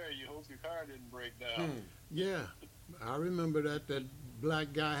through there. You hope your car didn't break down. Yeah, I remember that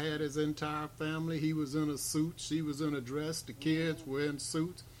black guy had his entire family. He was in a suit. She was in a dress. The kids were in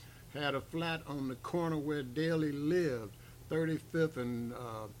suits. Had a flat on the corner where Daly lived, 35th and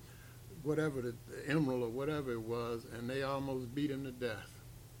whatever, the Emerald or whatever it was, and they almost beat him to death.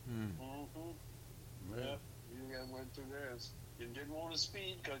 Yeah, you went through there. You didn't want to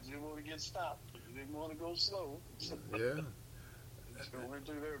speed because you didn't want to get stopped. You didn't want to go slow. Yeah. So we went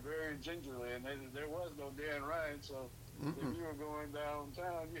through there very gingerly, and there was no Dan Ryan, so if you were going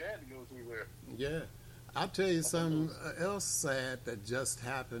downtown, you had to go through there. Yeah. I'll tell you something else sad that just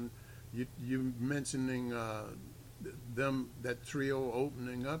happened. You mentioning that trio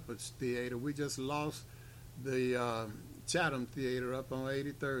opening up a theater. We just lost the Chatham Theater up on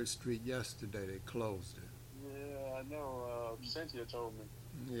 83rd Street yesterday. They closed it. Yeah, I know. Cynthia told me.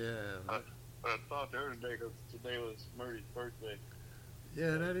 Yeah. I thought Thursday because today was Murray's birthday.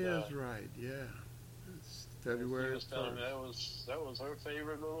 Yeah, that is right. Yeah. It's February 1st. That was her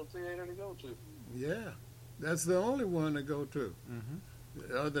favorite little theater to go to. Yeah. That's the only one to go to.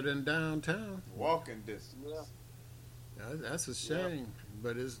 Other than downtown. Walking distance. Yeah. That's a shame.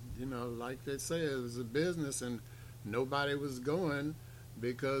 But it's, like they say, it was a business and nobody was going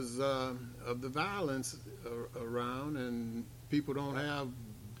because of the violence around, and people don't have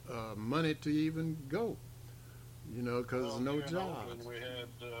money to even go, because there's no jobs. We had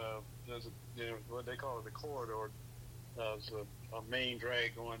there's what they call it, the corridor. There's a main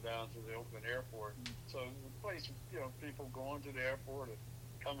drag going down to the Oakland airport. So the place, people going to the airport and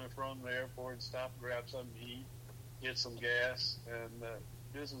coming from the airport, stop, grab something to eat, get some gas, and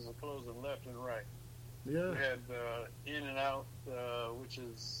businesses are closing left and right. Yeah. We had In-N-Out, which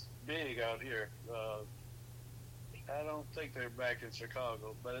is big out here. I don't think they're back in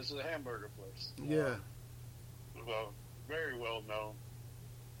Chicago, but it's a hamburger place. Yeah. Very well known.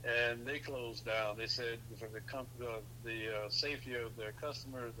 And they closed down. They said for the safety of their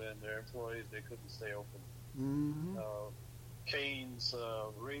customers and their employees, they couldn't stay open. Cane's,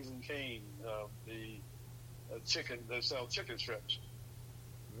 Raising Cane, the chicken, they sell chicken strips.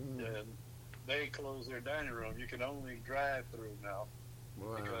 And they closed their dining room. You can only drive through now.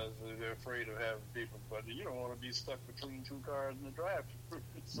 Wow. Because they're afraid of having people. But you don't want to be stuck between two cars in the drive-through.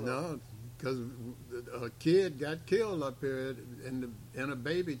 So, no, because a kid got killed up here in a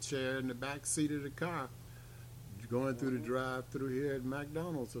baby chair in the back seat of the car, going through the drive-through here at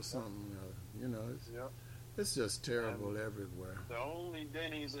McDonald's or something. It's just terrible everywhere. The only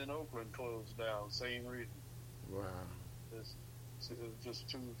Denny's in Oakland closed down. Same reason. Wow. It's just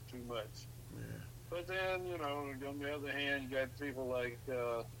too much. Yeah. But then, on the other hand, you got people like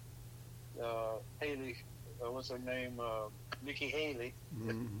Haley, what's her name? Nikki Haley.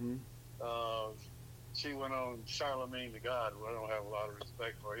 She went on Charlemagne the God. Well, I don't have a lot of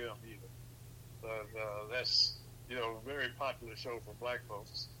respect for him either. But that's, a very popular show for black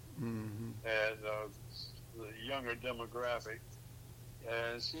folks. And the younger demographic.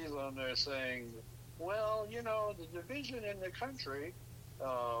 And she's on there saying, well, the division in the country,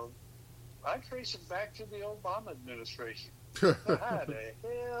 I trace it back to the Obama administration. How the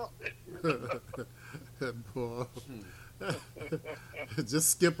hell? Boy. Just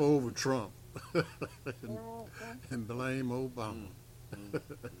skip over Trump and blame Obama. And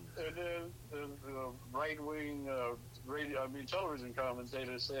then the right-wing television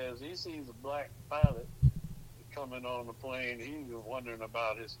commentator says he sees a black pilot coming on the plane. He's wondering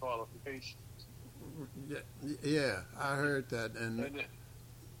about his qualifications. Yeah, I heard that. And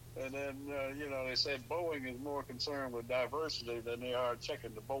then, they said Boeing is more concerned with diversity than they are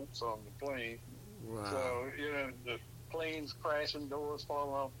checking the bolts on the plane. Wow. So, the planes crashing, doors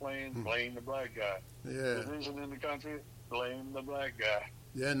falling off planes, blame the black guy. Yeah. Division in the country, blame the black guy.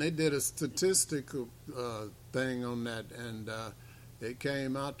 Yeah, and they did a statistical thing on that, and it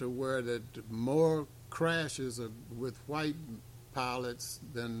came out to where that more crashes are with white pilots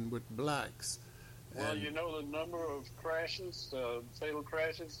than with blacks. Well, the number of crashes, fatal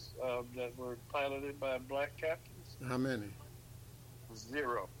crashes that were piloted by black captains? How many?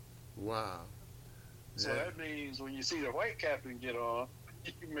 0. Wow. So that means when you see the white captain get on,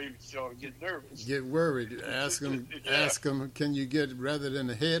 you may sort of get nervous. Get worried. Ask them. Yeah. Ask them. Can you get, rather than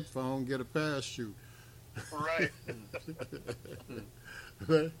a headphone, get a parachute? Right.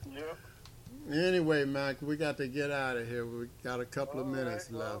 But Yep. anyway, Mike, we got to get out of here. We got a couple of minutes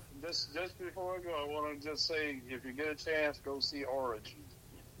All right, left. well, just before I go, I want to just say, if you get a chance, go see Origin.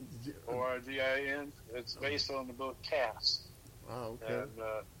 Origin. It's based on the book Caste. Oh, okay. And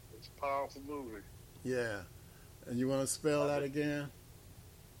it's a powerful movie. Yeah. And you want to spell that again?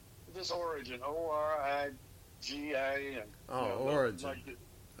 This Origin, Origin. Oh, Origin.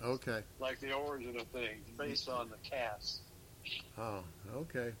 Okay. Like the origin of things, based on the Caste. Oh,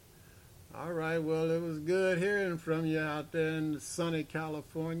 okay. All right. Well, it was good hearing from you out there in sunny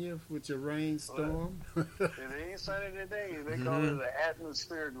California with your rainstorm. It ain't sunny today. They call it the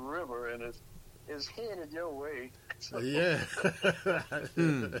atmospheric river, and it's headed your way. Yeah.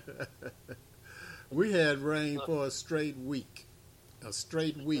 We had rain for a straight week.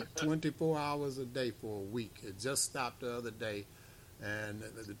 24 hours a day for a week. It just stopped the other day, and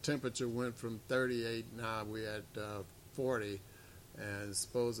the temperature went from 38, now we're at 40, and it's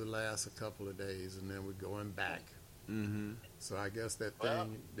supposed to last a couple of days, and then we're going back. Mm-hmm. So I guess that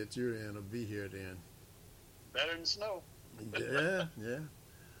thing that you're in will be here then. Better than snow. Yeah, yeah.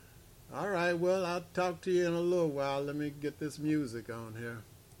 All right, well, I'll talk to you in a little while. Let me get this music on here.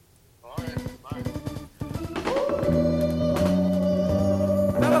 All right, bye.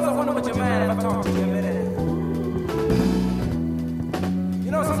 Fellas, I wonder what you mind if I talk to you a minute.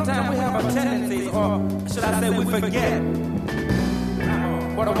 You know, sometimes we have a tendency, or should I say we forget,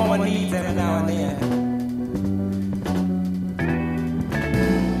 what a woman needs every now and then.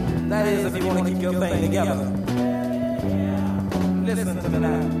 That is, if you want to keep your thing together. Listen to me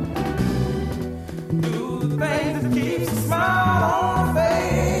now. Do the things that keeps a smile on her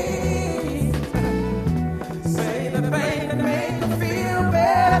face. Say the things that make her feel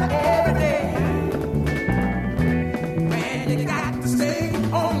better every day. And you got to stay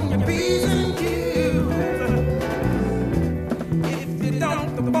on your P's and Q's. If you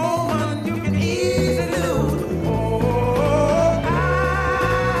don't, the woman you can easily lose.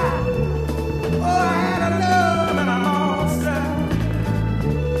 I had a love and I lost her.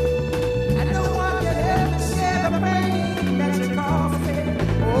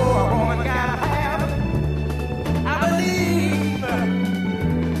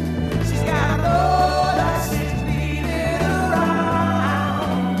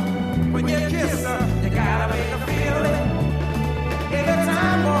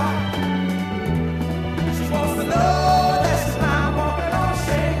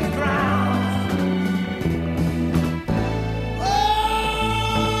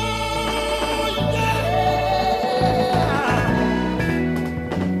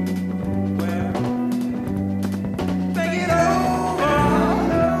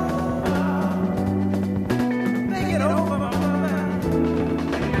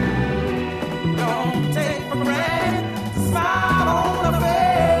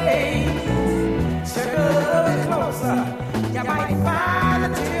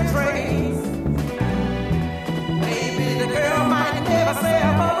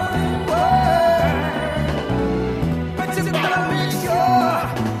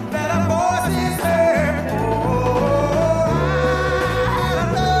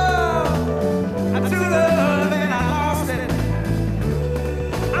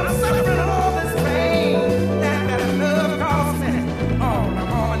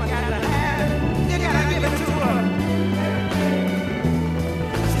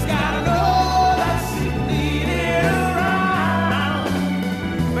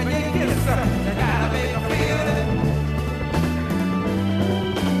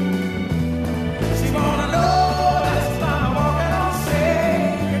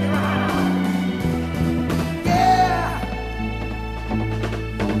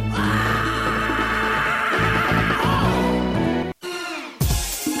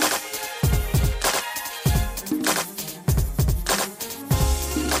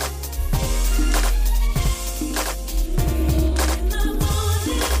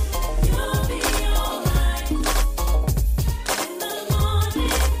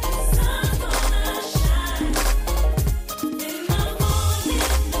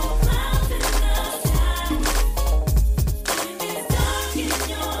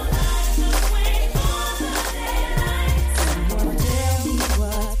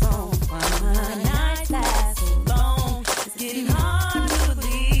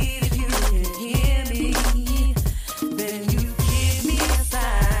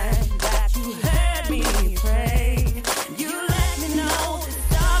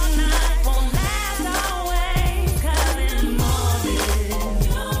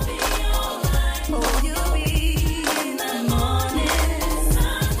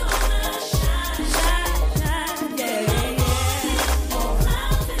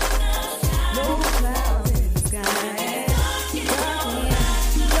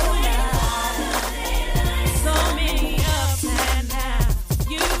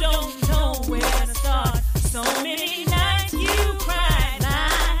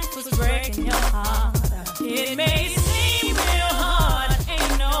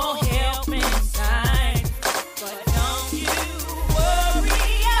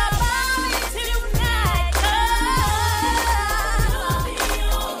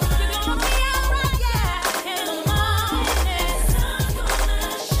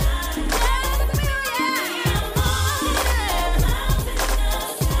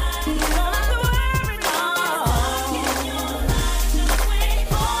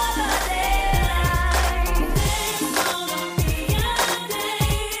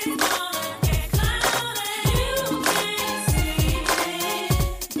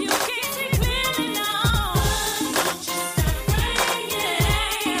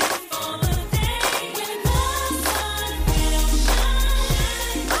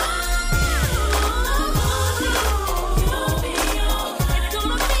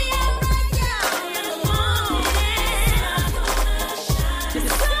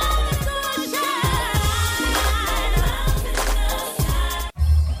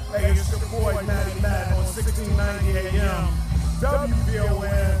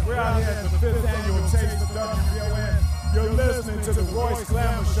 WBON. You're listening to the Royce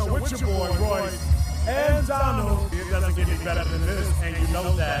Glamour Show with your boy Royce and Donald. It doesn't get any better than this, and you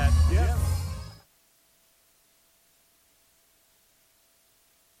know that. Yeah.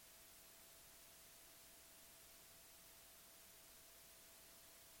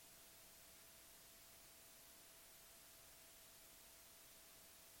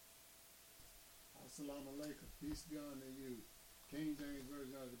 Assalamu alaikum. Peace be unto you. King James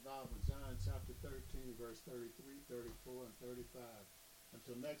Version of the Bible, John chapter 13, verse 33, 34, and 35.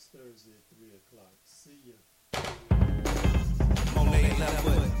 Until next Thursday at 3 o'clock. See ya. On their left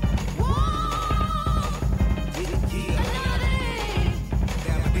foot.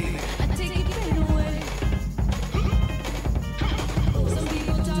 I take your pain away. Some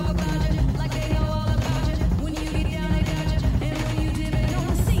people talk about you like they know all about you. When you get down, they got you. And when you dip it on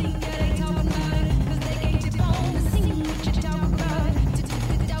the scene, yeah, they talking about it. Cause they ain't tip on the scene. What you talk about it?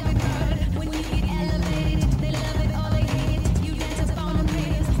 Talk about it. When you get elevated, they love it or they hate it. You dance up on the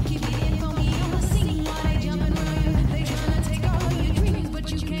players. Keep it in for me on the scene while they jumping around you. They tryna take all of your dreams, but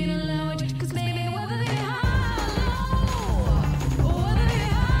you can't allow it. Cause baby, whether they high or low, or whether they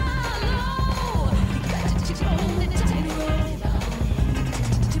high or low, you got to tip on the tightrope.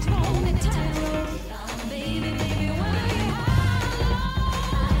 Tip on the tightrope. Baby, baby, whether they high or low,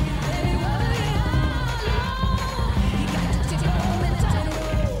 baby, whether they high or low, you got to tip on the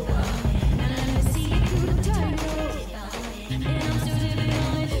tightrope. Now let me see you do the tightrope. And I'm still tipping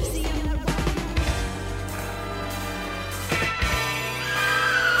on it. See, I'm not right.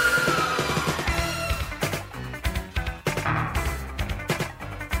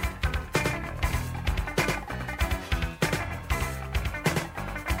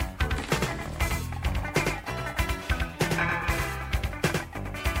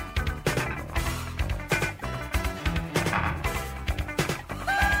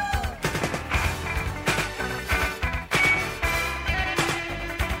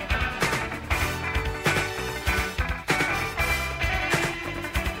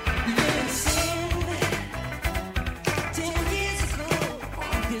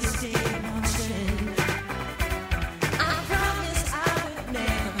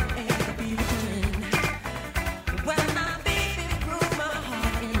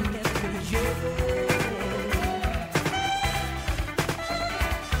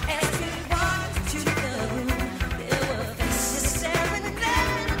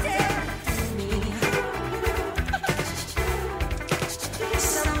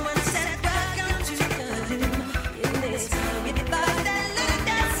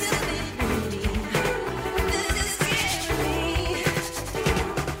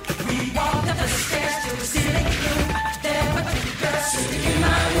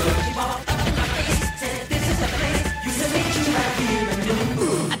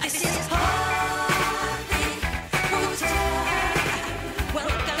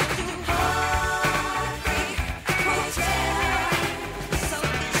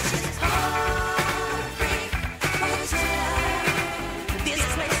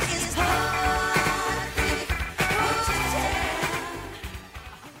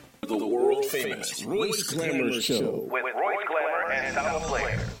 The world famous Royce Glamour Show with Royce Glamour and Donald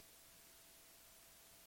Blair.